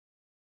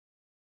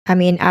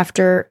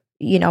 After,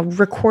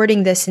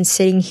 recording this and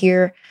sitting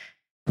here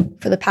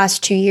for the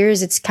past 2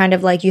 years, it's kind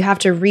of like you have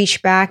to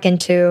reach back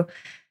into,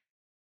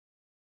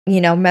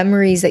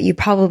 memories that you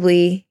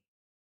probably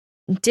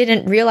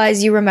didn't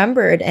realize you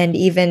remembered. And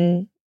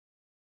even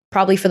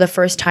probably for the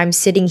first time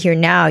sitting here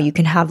now, you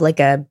can have like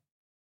a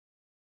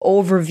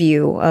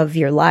overview of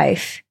your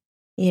life.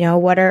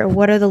 What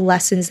are the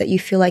lessons that you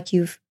feel like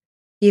you've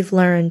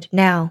learned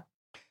now?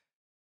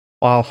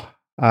 Well,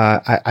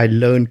 I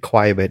learned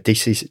quite a bit.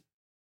 This is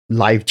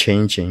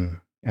life-changing,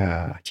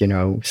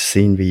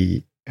 since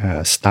we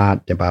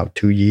start about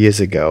 2 years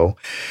ago.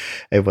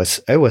 It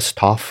was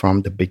tough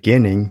from the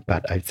beginning,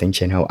 but I think,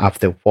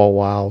 after for a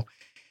while,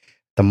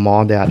 the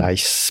more that I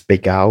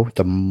speak out,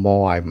 the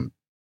more I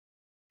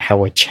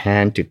have a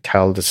chance to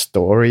tell the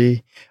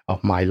story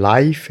of my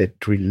life. It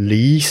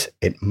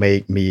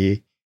made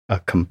me a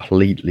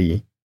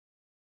completely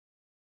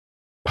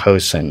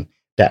person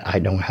that I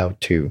don't have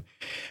to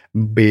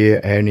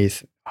bear any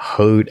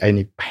hurt,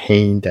 any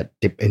pain that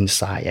deep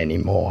inside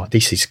anymore.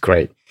 This is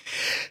great.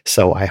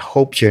 So I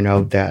hope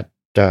that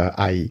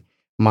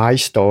my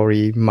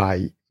story,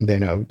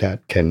 that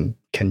can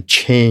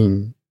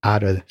change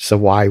other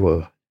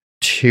survivor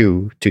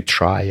to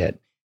try it,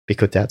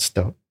 because that's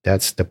the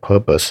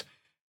purpose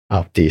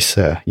of this.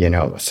 That's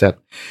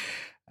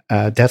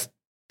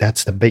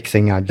the big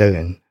thing I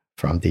learned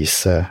from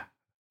this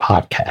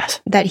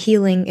podcast. That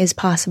healing is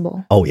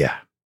possible. Oh yeah,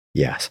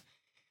 yes.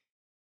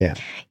 Yeah.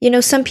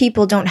 Some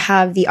people don't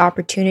have the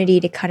opportunity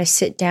to kind of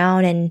sit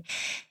down and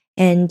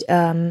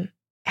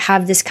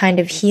have this kind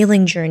of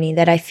healing journey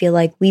that I feel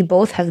like we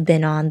both have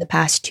been on the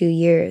past 2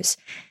 years.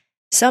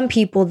 Some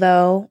people,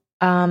 though,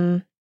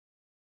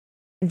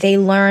 they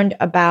learned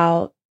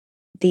about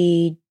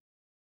the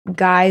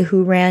guy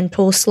who ran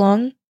Tuol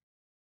Sleng.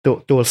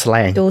 Tuol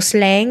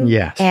Sleng.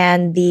 Yes.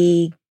 And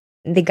the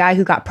guy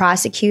who got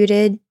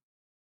prosecuted,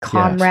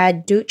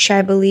 Comrade Duch,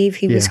 I believe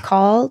he was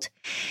called.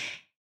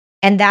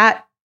 And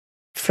that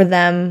for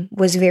them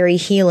was very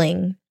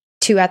healing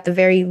to, at the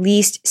very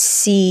least,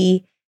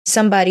 see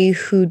somebody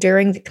who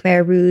during the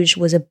Khmer Rouge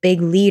was a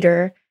big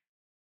leader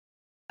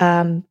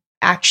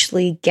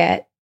actually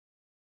get,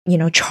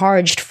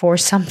 charged for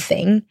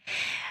something,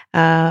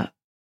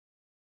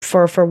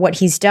 for what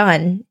he's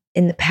done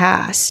in the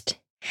past.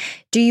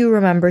 Do you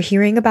remember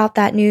hearing about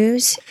that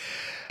news?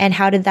 And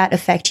how did that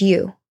affect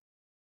you?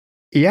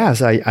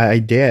 Yes, I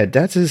did.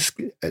 That is,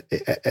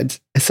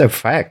 it's a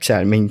fact.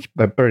 I mean,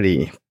 but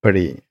pretty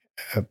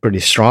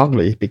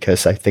strongly,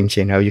 because I think,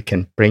 you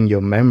can bring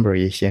your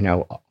memories,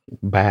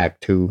 back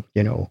to,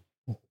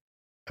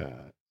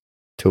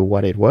 to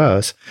what it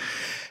was.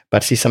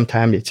 But see,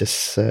 sometimes it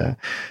just,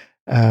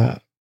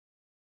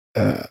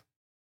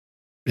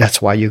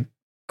 that's why you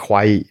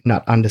quite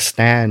not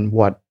understand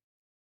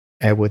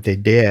whatever they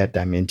did.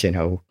 I mean,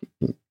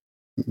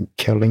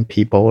 killing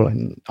people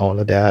and all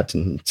of that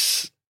and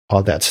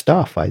all that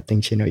stuff. I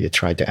think, you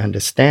try to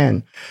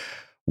understand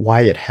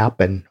why it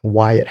happened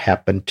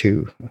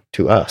to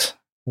us,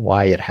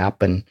 why it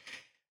happened.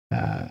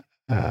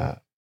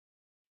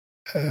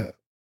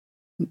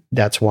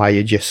 That's why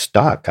you just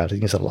stuck. I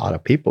think there's a lot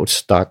of people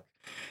stuck,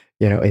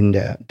 in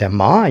their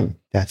mind.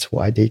 That's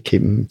why they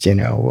keep,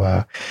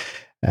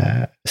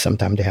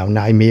 sometimes they have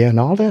nightmare and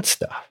all that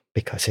stuff.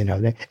 Because,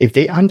 if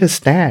they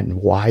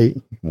understand why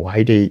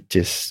they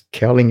just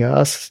killing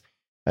us,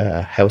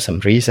 have some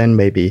reason,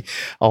 maybe,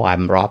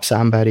 I'm robbed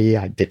somebody,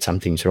 I did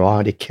something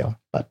wrong, they kill.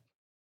 But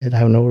they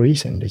have no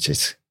reason. They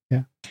just,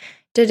 yeah.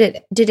 Did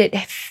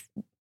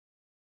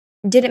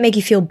it make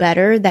you feel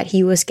better that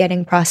he was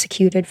getting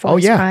prosecuted for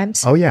his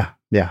crimes? Oh yeah.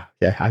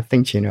 I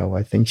think,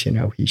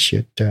 he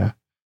should,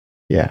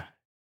 yeah.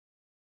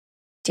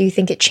 Do you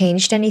think it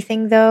changed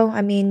anything, though?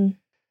 I mean,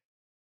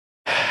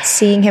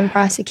 seeing him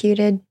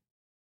prosecuted?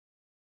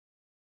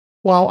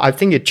 Well, I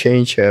think it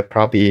changed.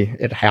 Probably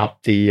it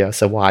helped the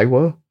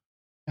survivor.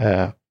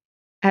 At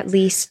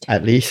least,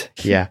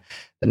 yeah.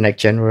 The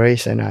next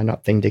generation, I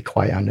don't think they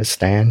quite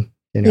understand,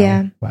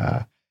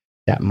 that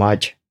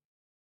much.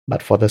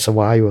 But for the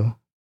survivor,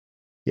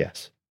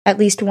 yes. At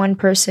least one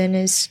person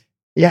is.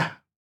 Yeah.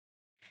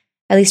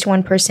 At least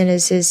one person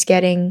is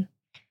getting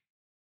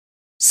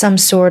some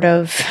sort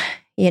of,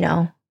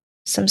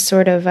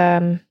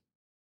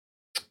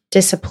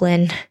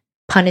 discipline,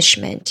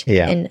 punishment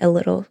in a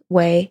little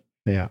way.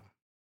 Yeah.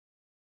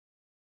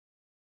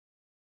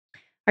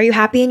 Are you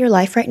happy in your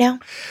life right now?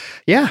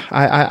 Yeah,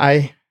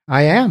 I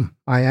am.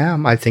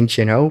 I think,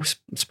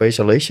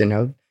 especially,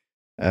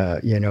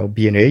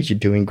 being aged,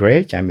 doing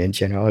great. I mean,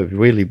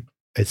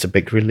 it's a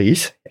big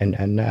release,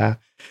 and I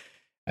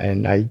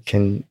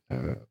can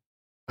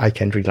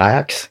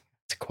relax.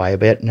 It's quite a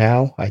bit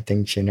now. I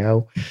think,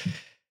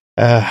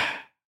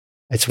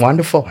 it's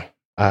wonderful.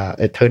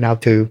 It turned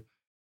out to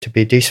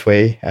be this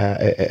way.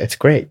 It's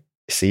great.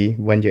 See,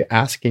 when you're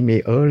asking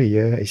me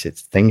earlier, is it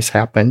things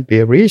happen be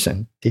a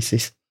reason? This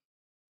is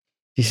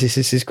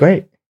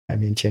great. I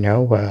mean,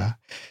 I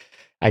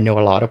know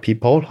a lot of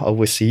people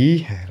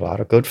overseas, a lot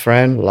of good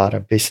friends, a lot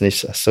of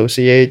business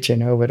associates,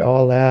 with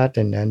all that,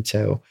 and then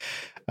so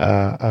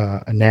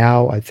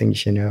now I think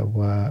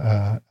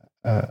I'm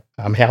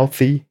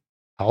healthier,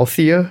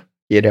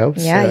 Yeah,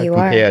 so you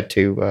compared are.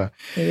 to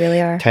You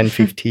really are. 10,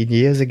 15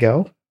 years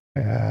ago,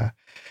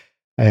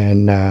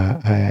 and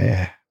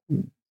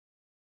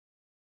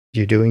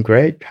you're doing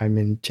great. I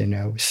mean,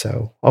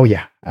 so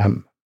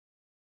I'm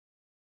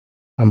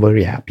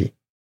very happy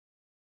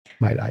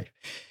my life.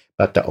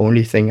 But the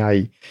only thing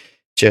I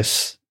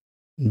just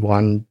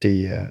want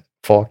the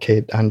 4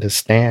 kids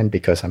understand,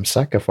 because I'm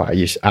sacrificed.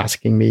 You're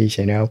asking me,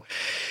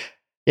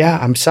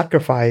 I'm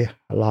sacrificed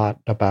a lot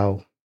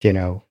about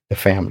the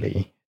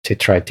family to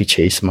try to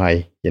chase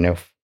my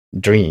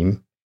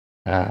dream.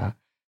 I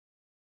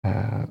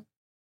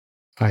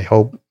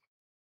hope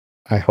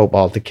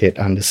all the kids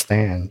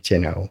understand,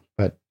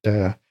 but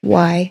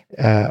why?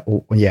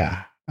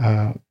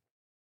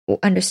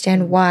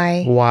 Understand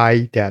why?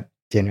 Why that,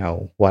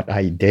 what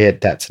I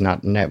did, that's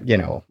not,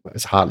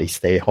 it's hardly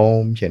stay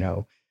home,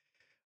 to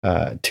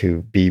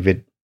be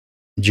with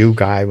you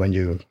guys when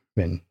you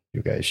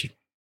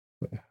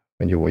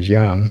were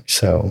young.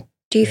 So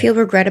do you feel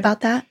regret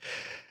about that?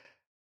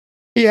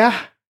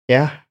 Yeah.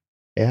 Sometimes.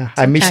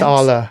 I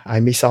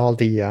miss all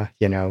the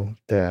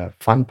the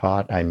fun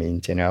part. I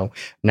mean,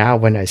 now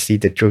when I see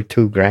the 2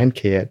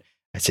 grandkids,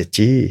 I said,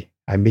 gee,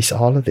 I miss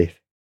all of this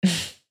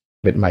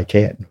with my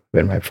 4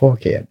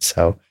 kids.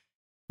 So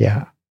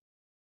yeah.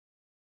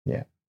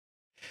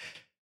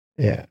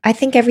 I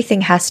think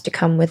everything has to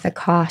come with a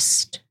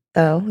cost,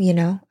 though.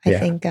 I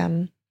think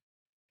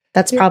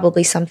that's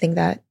probably something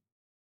that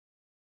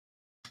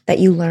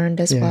you learned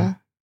as well.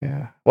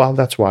 Yeah. Well,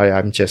 that's why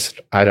I'm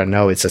just, I don't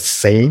know, it's the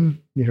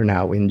same,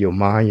 now in your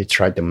mind, you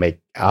try to make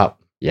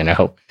up,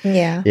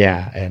 Yeah.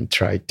 Yeah, and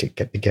try to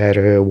get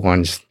together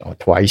once or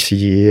twice a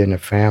year in a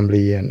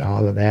family and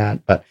all of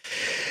that. But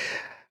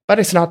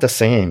it's not the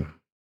same.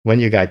 When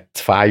you got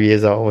 5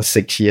 years old,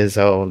 6 years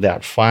old,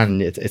 that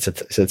fun,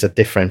 it's a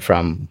different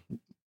from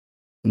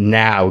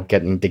now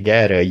getting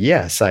together,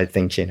 yes, I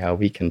think,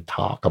 we can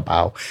talk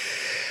about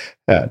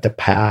the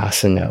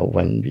past,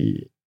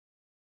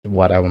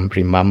 what I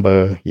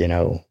remember,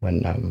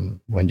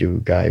 when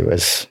you guys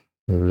was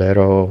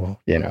little,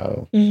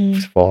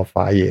 Mhm. 4 or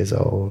 5 years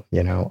old,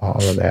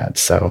 all of that.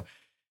 So,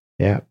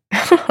 yeah,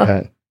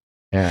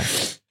 yeah,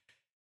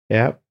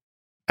 yeah.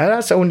 And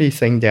that's the only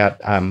thing that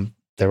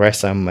the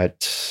rest of them,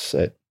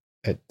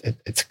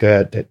 it's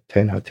good. It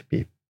turned out to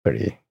be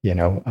pretty,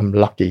 I'm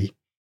lucky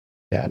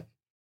that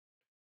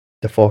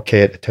the 4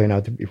 kids turned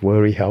out to be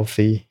very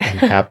healthy and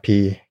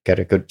happy, get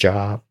a good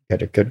job,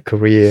 get a good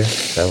career.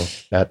 So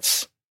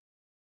that's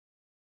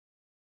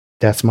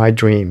my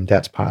dream.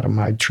 That's part of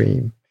my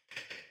dream.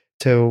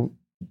 So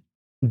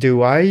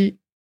do I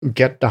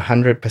get the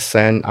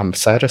 100%? I'm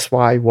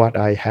satisfied what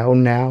I have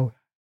now.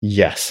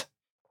 Yes,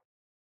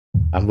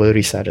 I'm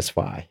very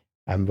satisfied.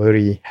 I'm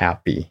very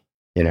happy.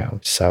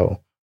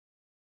 So,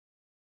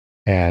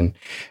 and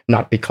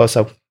not because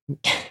of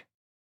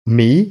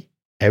me,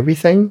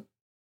 everything.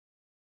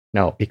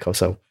 No,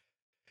 because of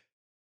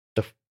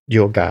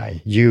your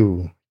guy,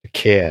 you, the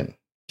kid,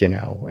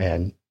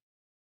 and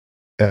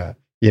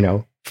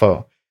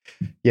for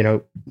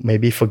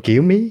maybe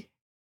forgive me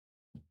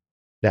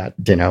that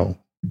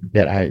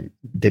that I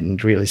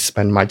didn't really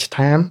spend much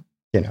time,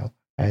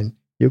 and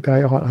you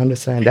guys all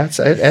understand that's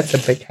a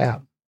big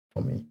help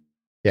for me.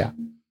 Yeah.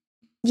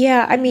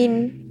 Yeah, I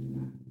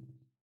mean,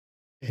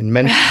 And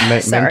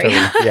sorry. mentally,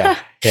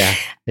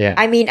 yeah.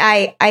 I mean,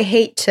 I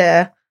hate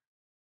to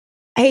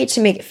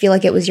make it feel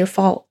like it was your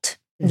fault.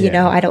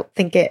 Yeah. I don't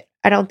think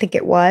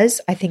it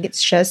was. I think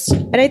it's just,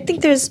 and I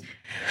think there's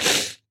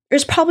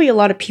probably a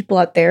lot of people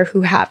out there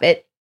who have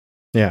it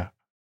Yeah.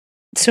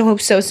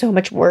 so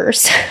much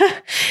worse.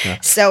 Yeah.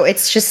 So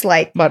it's just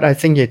like, But I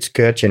think it's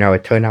good,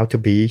 it turned out to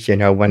be,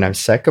 when I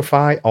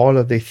sacrifice all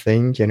of the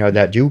things,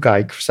 that you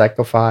guys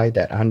sacrifice,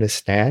 that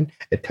understand,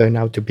 it turned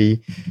out to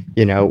be,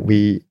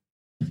 we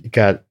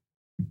got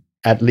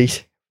at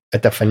least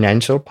at the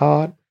financial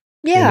part.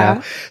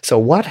 yeah. So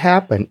what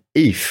happened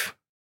if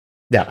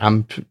that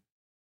I'm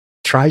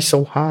try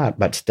so hard,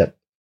 but that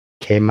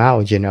came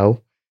out,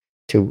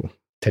 to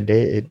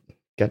today it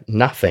got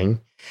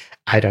nothing.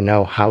 I don't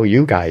know how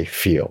you guys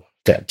feel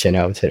that,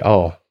 said,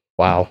 oh,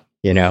 wow,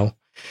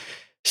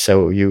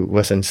 so you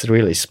wasn't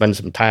really spend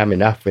some time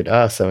enough with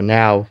us. So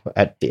now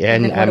at the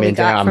end, then what do we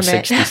got I'm from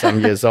it? 60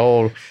 some years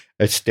old.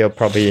 It's still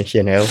probably,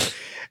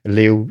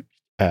 live,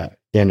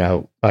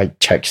 like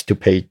checks to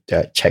pay,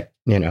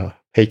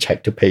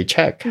 paycheck to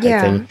paycheck. Yeah.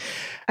 I think.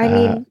 I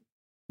mean,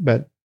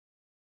 but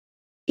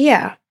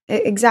yeah,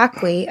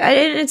 exactly.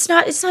 And it's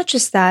not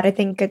just that. I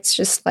think it's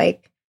just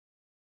like,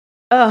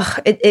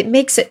 it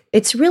makes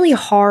it's really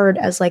hard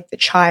as like the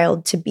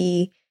child to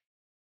be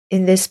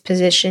in this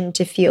position,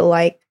 to feel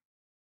like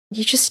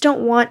you just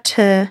don't want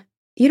to,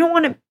 you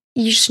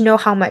just know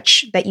how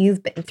much that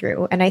you've been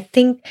through. And I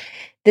think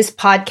this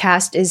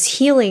podcast is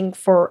healing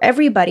for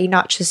everybody,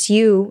 not just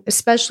you,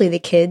 especially the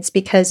kids,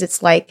 because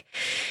it's like,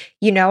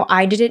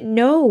 I didn't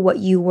know what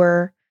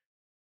you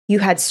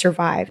had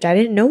survived. I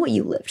didn't know what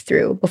you lived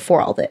through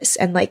before all this.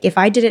 And like, if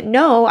I didn't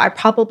know, I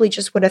probably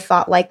just would have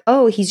thought like,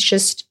 oh, he's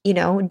just,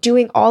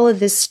 doing all of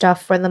this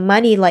stuff for the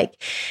money. Like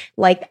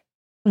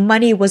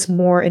money was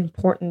more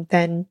important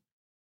than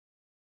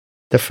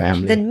the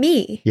family, than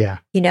me. Yeah.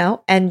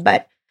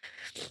 But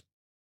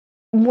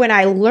when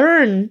I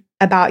learn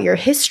about your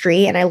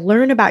history and I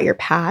learn about your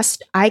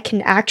past, I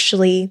can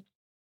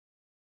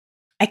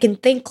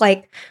think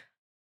like,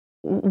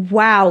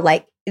 wow,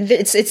 like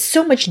it's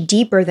so much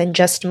deeper than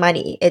just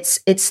money. It's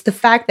the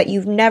fact that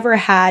you've never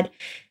had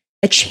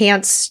a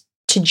chance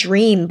to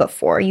dream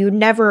before. You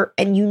never,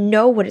 and you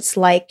know what it's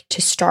like to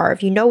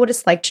starve. You know what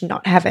it's like to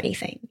not have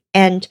anything.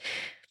 And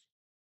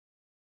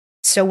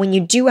so when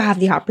you do have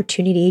the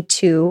opportunity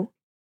to,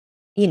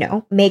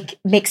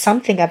 make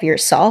something of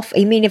yourself.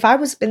 I mean, if I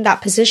was in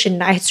that position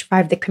and I had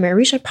survived the Khmer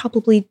Rouge, I'd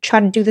probably try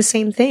to do the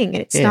same thing.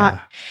 And it's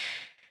not.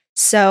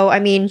 So, I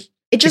mean,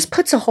 it just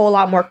puts a whole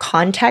lot more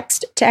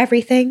context to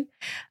everything.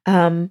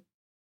 And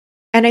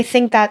I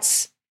think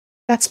that's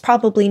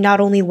probably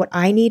not only what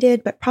I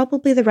needed, but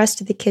probably the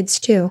rest of the kids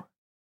too.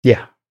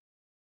 Yeah.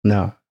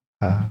 No.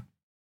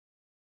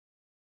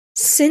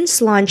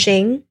 Since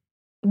launching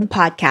the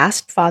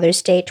podcast,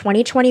 Father's Day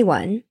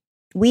 2021,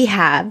 we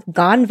have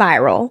gone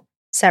viral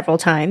several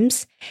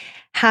times,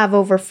 have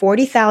over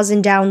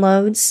 40,000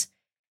 downloads,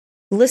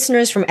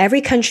 listeners from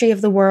every country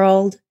of the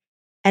world,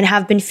 and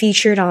have been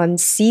featured on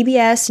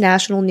CBS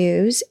National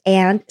News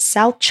and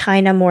South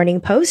China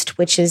Morning Post,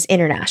 which is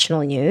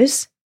international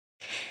news.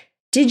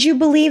 Did you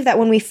believe that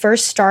when we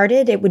first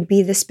started, it would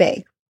be this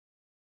big?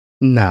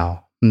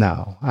 No.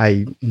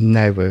 I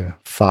never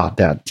thought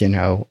that,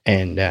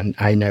 and then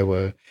I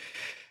never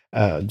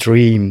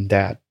dreamed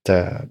that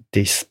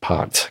this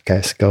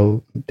podcast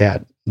go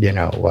that,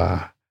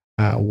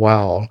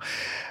 well.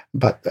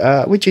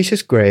 But which is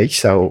just great.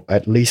 So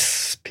at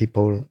least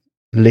people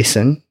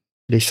listening,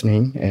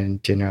 and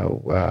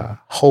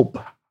hope.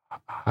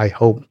 I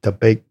hope the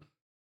big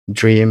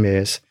dream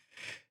is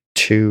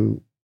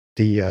to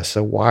the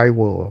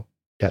survivor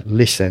that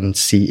listen,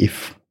 see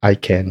if I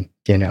can,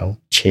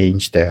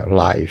 change their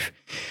life.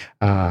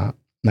 I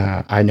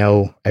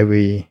know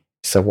every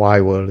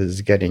survivor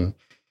is getting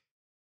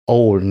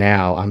old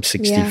now. I'm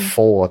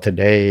 64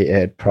 today,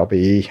 and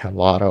probably a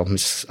lot of them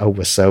is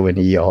over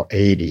 70 or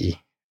 80.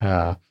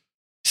 But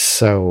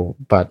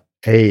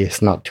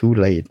it's not too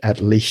late.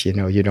 At least, you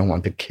don't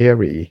want to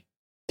carry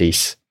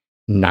this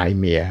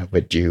nightmare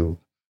with you,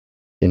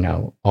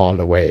 all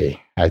the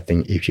way. I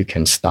think if you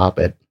can stop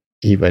it,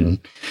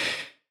 even,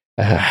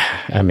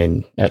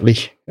 at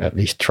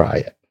least try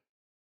it,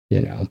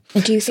 And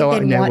do you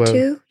think they want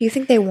to? Do you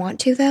think they want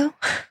to, though?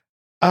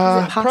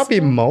 Probably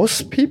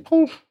most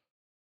people,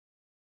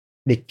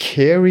 they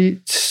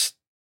carry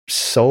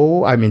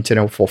so,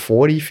 for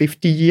 40,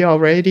 50 years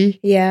already.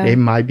 Yeah. They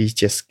might be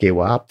just give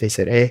up. They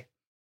said, hey,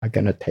 I'm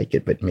going to take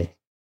it with me.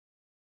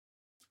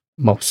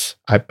 Most,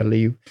 I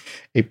believe,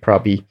 it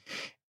probably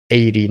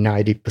 80,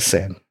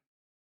 90%,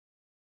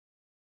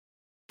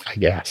 I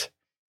guess.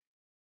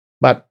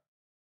 But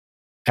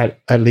at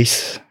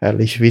least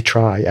we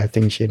try. I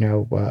think,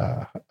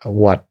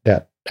 what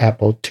that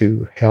Apple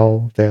to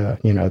help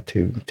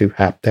to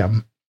help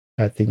them.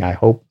 I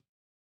hope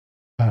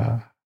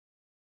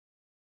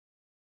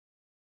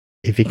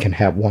if we can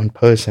have one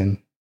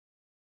person,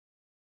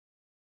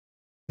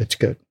 it's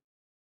good.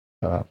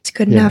 It's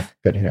good enough.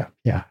 Good enough.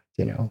 Yeah.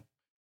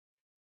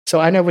 So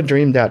I never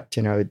dreamed that,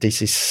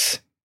 this is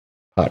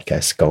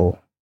podcast go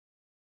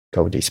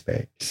this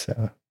big.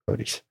 So go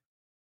this.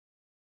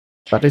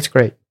 But it's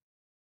great.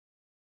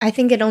 I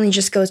think it only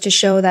just goes to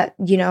show that,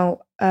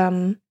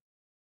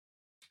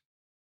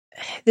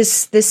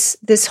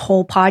 this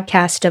whole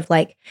podcast of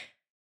like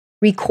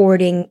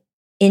recording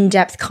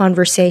in-depth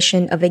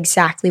conversation of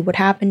exactly what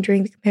happened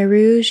during the Khmer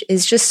Rouge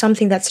is just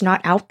something that's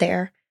not out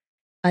there.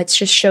 It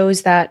just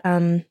shows that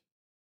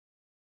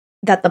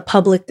that the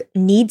public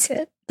needs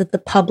it, that the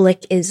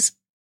public is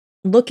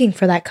looking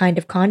for that kind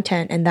of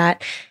content, and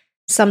that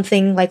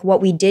something like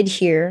what we did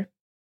here,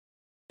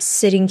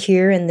 sitting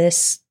here in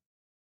this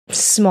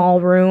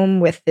small room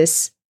with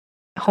this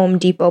Home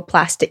Depot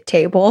plastic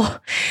table,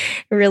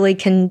 really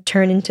can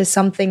turn into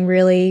something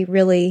really,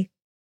 really,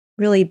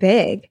 really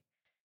big.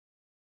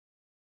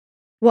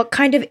 What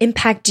kind of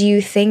impact do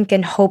you think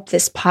and hope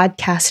this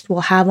podcast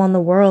will have on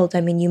the world?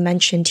 I mean, you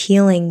mentioned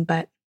healing,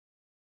 but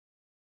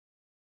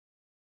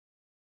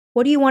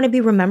what do you want to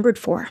be remembered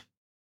for?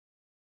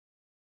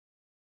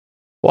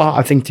 Well,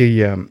 I think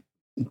the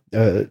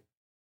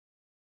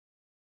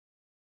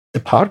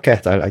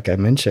podcast, like I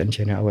mentioned,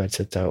 it's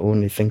the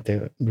only thing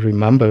to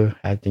remember.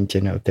 I think,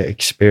 the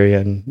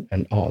experience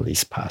and all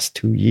these past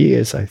 2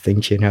 years, I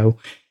think,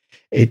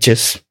 it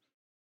just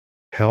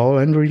held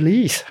and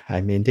release.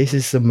 I mean, this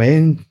is the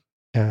main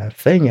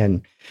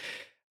thing.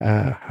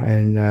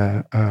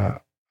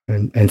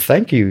 And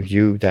thank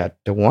you that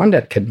the one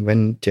that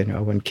convinced,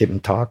 when Kim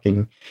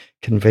talking,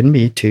 convinced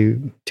me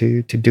to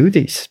do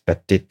this.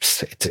 But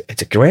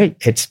it's great.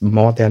 It's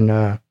more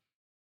than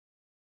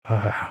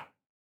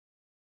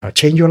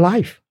change your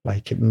life.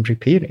 Like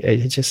repeat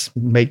it just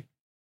make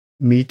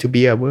me to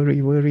be a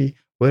very, very,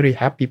 very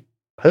happy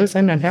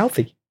person and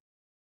healthy.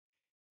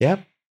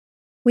 Yep.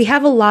 We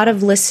have a lot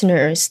of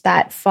listeners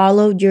that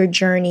followed your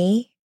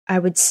journey, I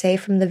would say,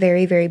 from the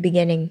very, very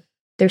beginning.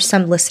 There's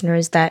some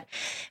listeners that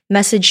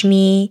message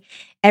me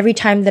every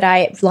time that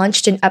I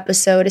launched an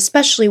episode,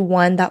 especially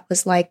one that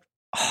was like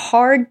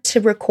hard to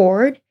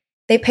record.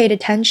 They paid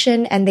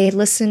attention and they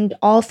listened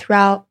all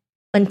throughout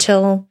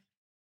until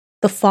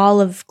the fall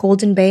of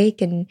Golden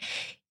Bake and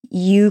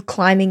you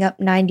climbing up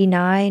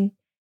 99.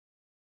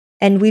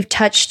 And we've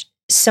touched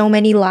so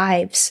many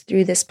lives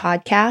through this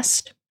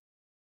podcast.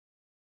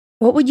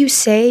 What would you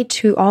say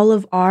to all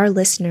of our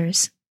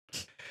listeners?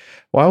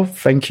 Well,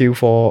 thank you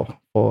for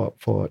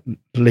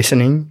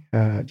listening,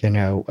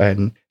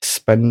 and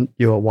spend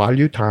your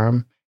value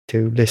time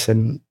to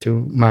listen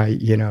to my,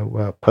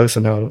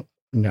 personal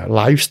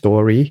life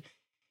story.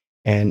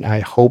 And I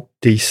hope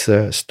this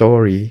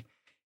story,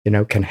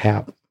 can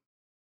help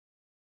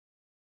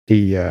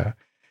the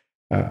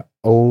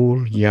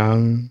old,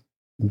 young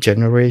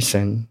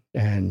generation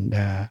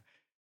and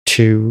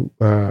to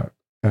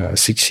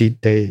succeed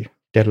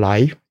their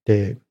life,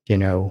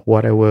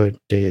 whatever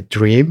they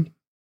dream.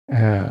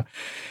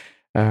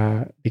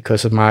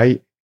 Because of my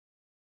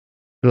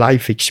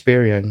life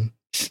experience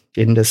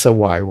in the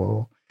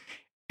survival,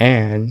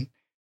 and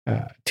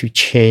to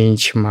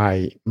change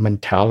my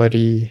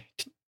mentality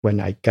when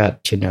I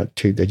got,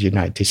 to the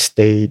United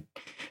States.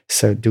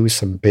 So do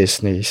some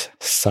business,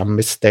 some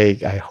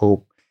mistake. I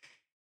hope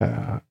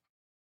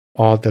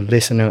all the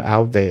listener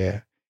out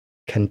there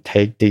can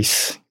take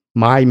this,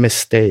 my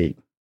mistake,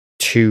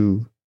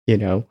 to,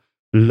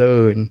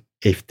 learn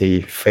if they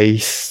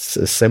face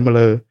a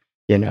similar,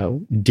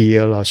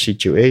 deal or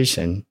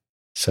situation.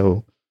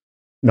 So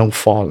don't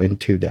fall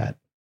into that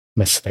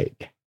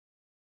mistake.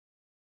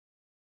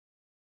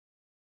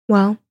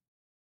 Well,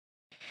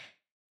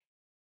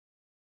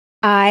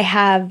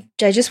 I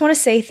just want to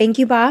say thank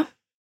you, Ba,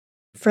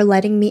 for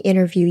letting me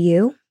interview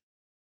you.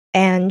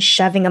 and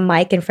shoving a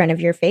mic in front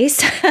of your face.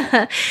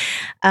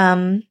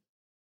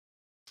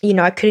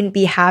 I couldn't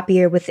be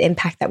happier with the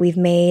impact that we've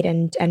made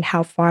and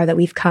how far that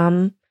we've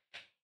come.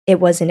 It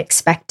wasn't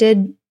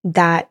expected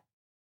that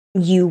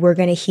you were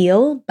going to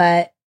heal,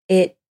 but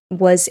it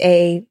was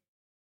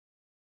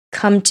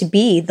come to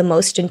be the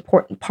most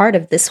important part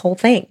of this whole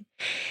thing.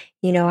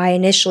 I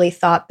initially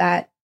thought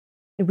that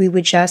we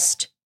would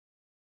just,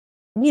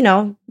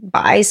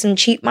 buy some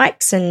cheap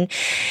mics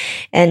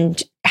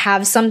and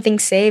have something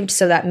saved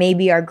so that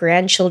maybe our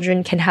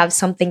grandchildren can have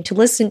something to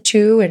listen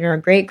to and our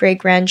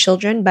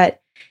great-great-grandchildren.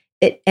 But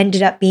it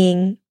ended up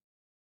being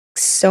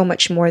so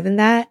much more than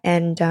that.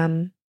 And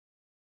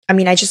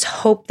I just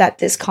hope that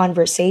this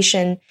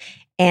conversation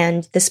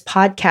and this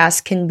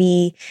podcast can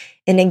be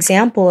an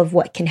example of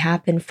what can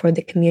happen for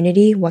the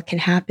community, what can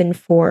happen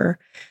for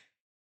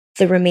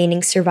the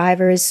remaining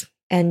survivors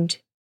and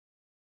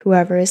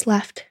whoever is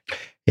left.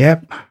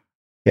 Yep.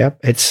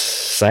 It's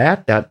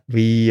sad that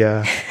we,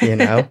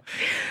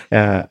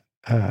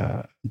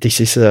 this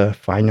is a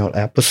final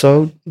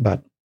episode,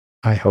 but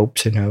I hope,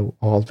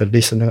 all the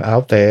listeners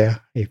out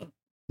there, if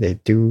they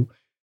do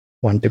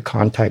want to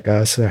contact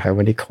us or have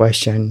any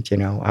questions,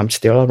 I'm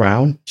still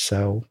around.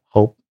 So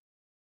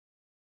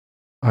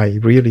I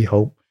really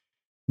hope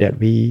that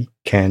we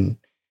can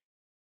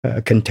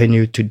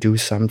continue to do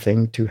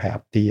something to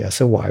help the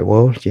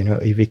survival.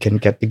 If we can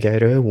get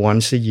together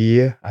once a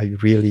year,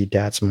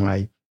 that's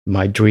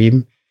my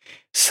dream.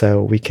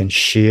 So we can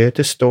share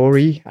the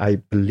story. I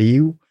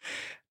believe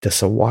the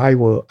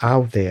survivor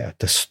out there,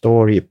 the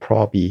story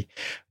probably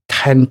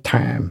 10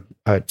 times.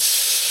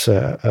 It's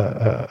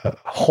a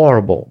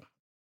horrible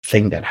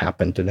thing that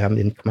happened to them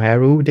in Khmer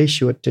Rouge. They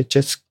should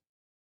just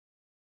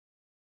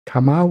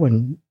come out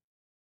and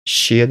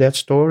share that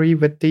story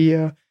with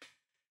the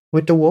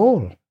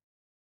world.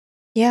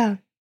 Yeah.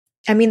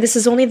 This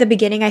is only the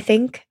beginning, I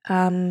think.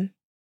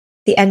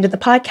 The end of the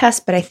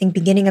podcast, but I think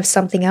beginning of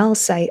something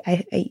else.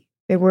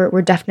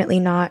 We're definitely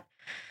not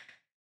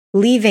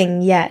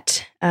leaving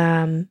yet.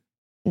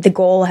 The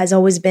goal has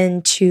always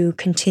been to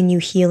continue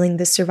healing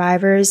the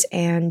survivors,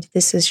 and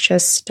this is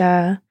just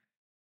the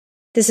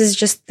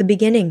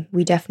beginning.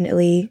 We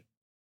definitely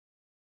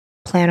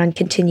plan on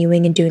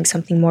continuing and doing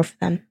something more for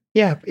them.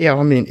 Yeah.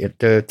 If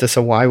the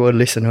survivor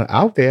listener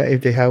out there,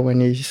 if they have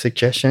any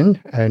suggestion,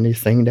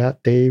 anything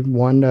that they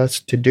want us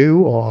to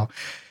do, or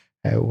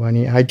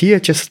any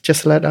idea,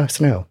 just let us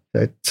know.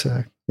 That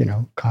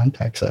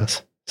contacts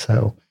us.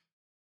 So,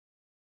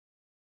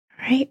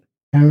 all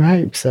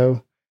right.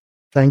 So,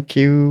 thank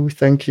you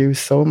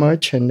so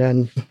much. And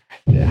then,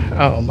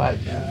 oh my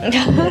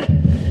God.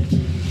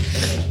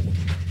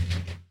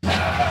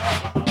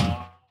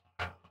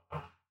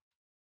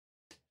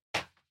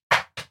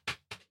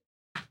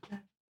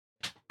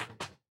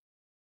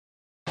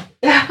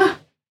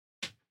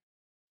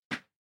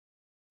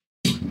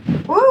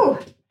 Woo!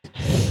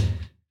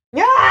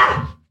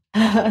 Yeah!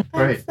 Right.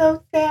 That's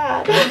so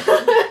sad.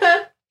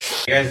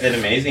 You guys did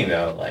amazing,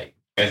 though. You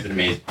guys did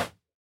amazing.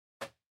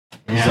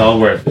 It's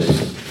all worth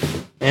it.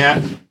 Yeah.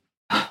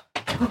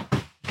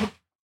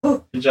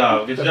 Good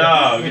job.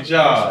 Wow. Good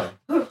job.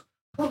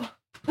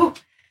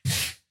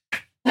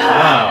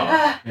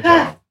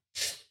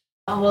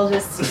 We'll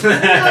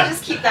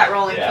just keep that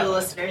rolling for the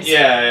listeners.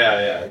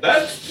 Yeah.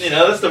 That's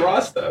the raw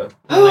stuff.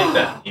 I like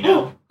that.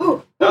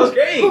 That was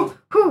great.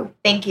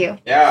 Thank you.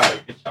 Yeah,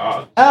 good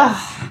job.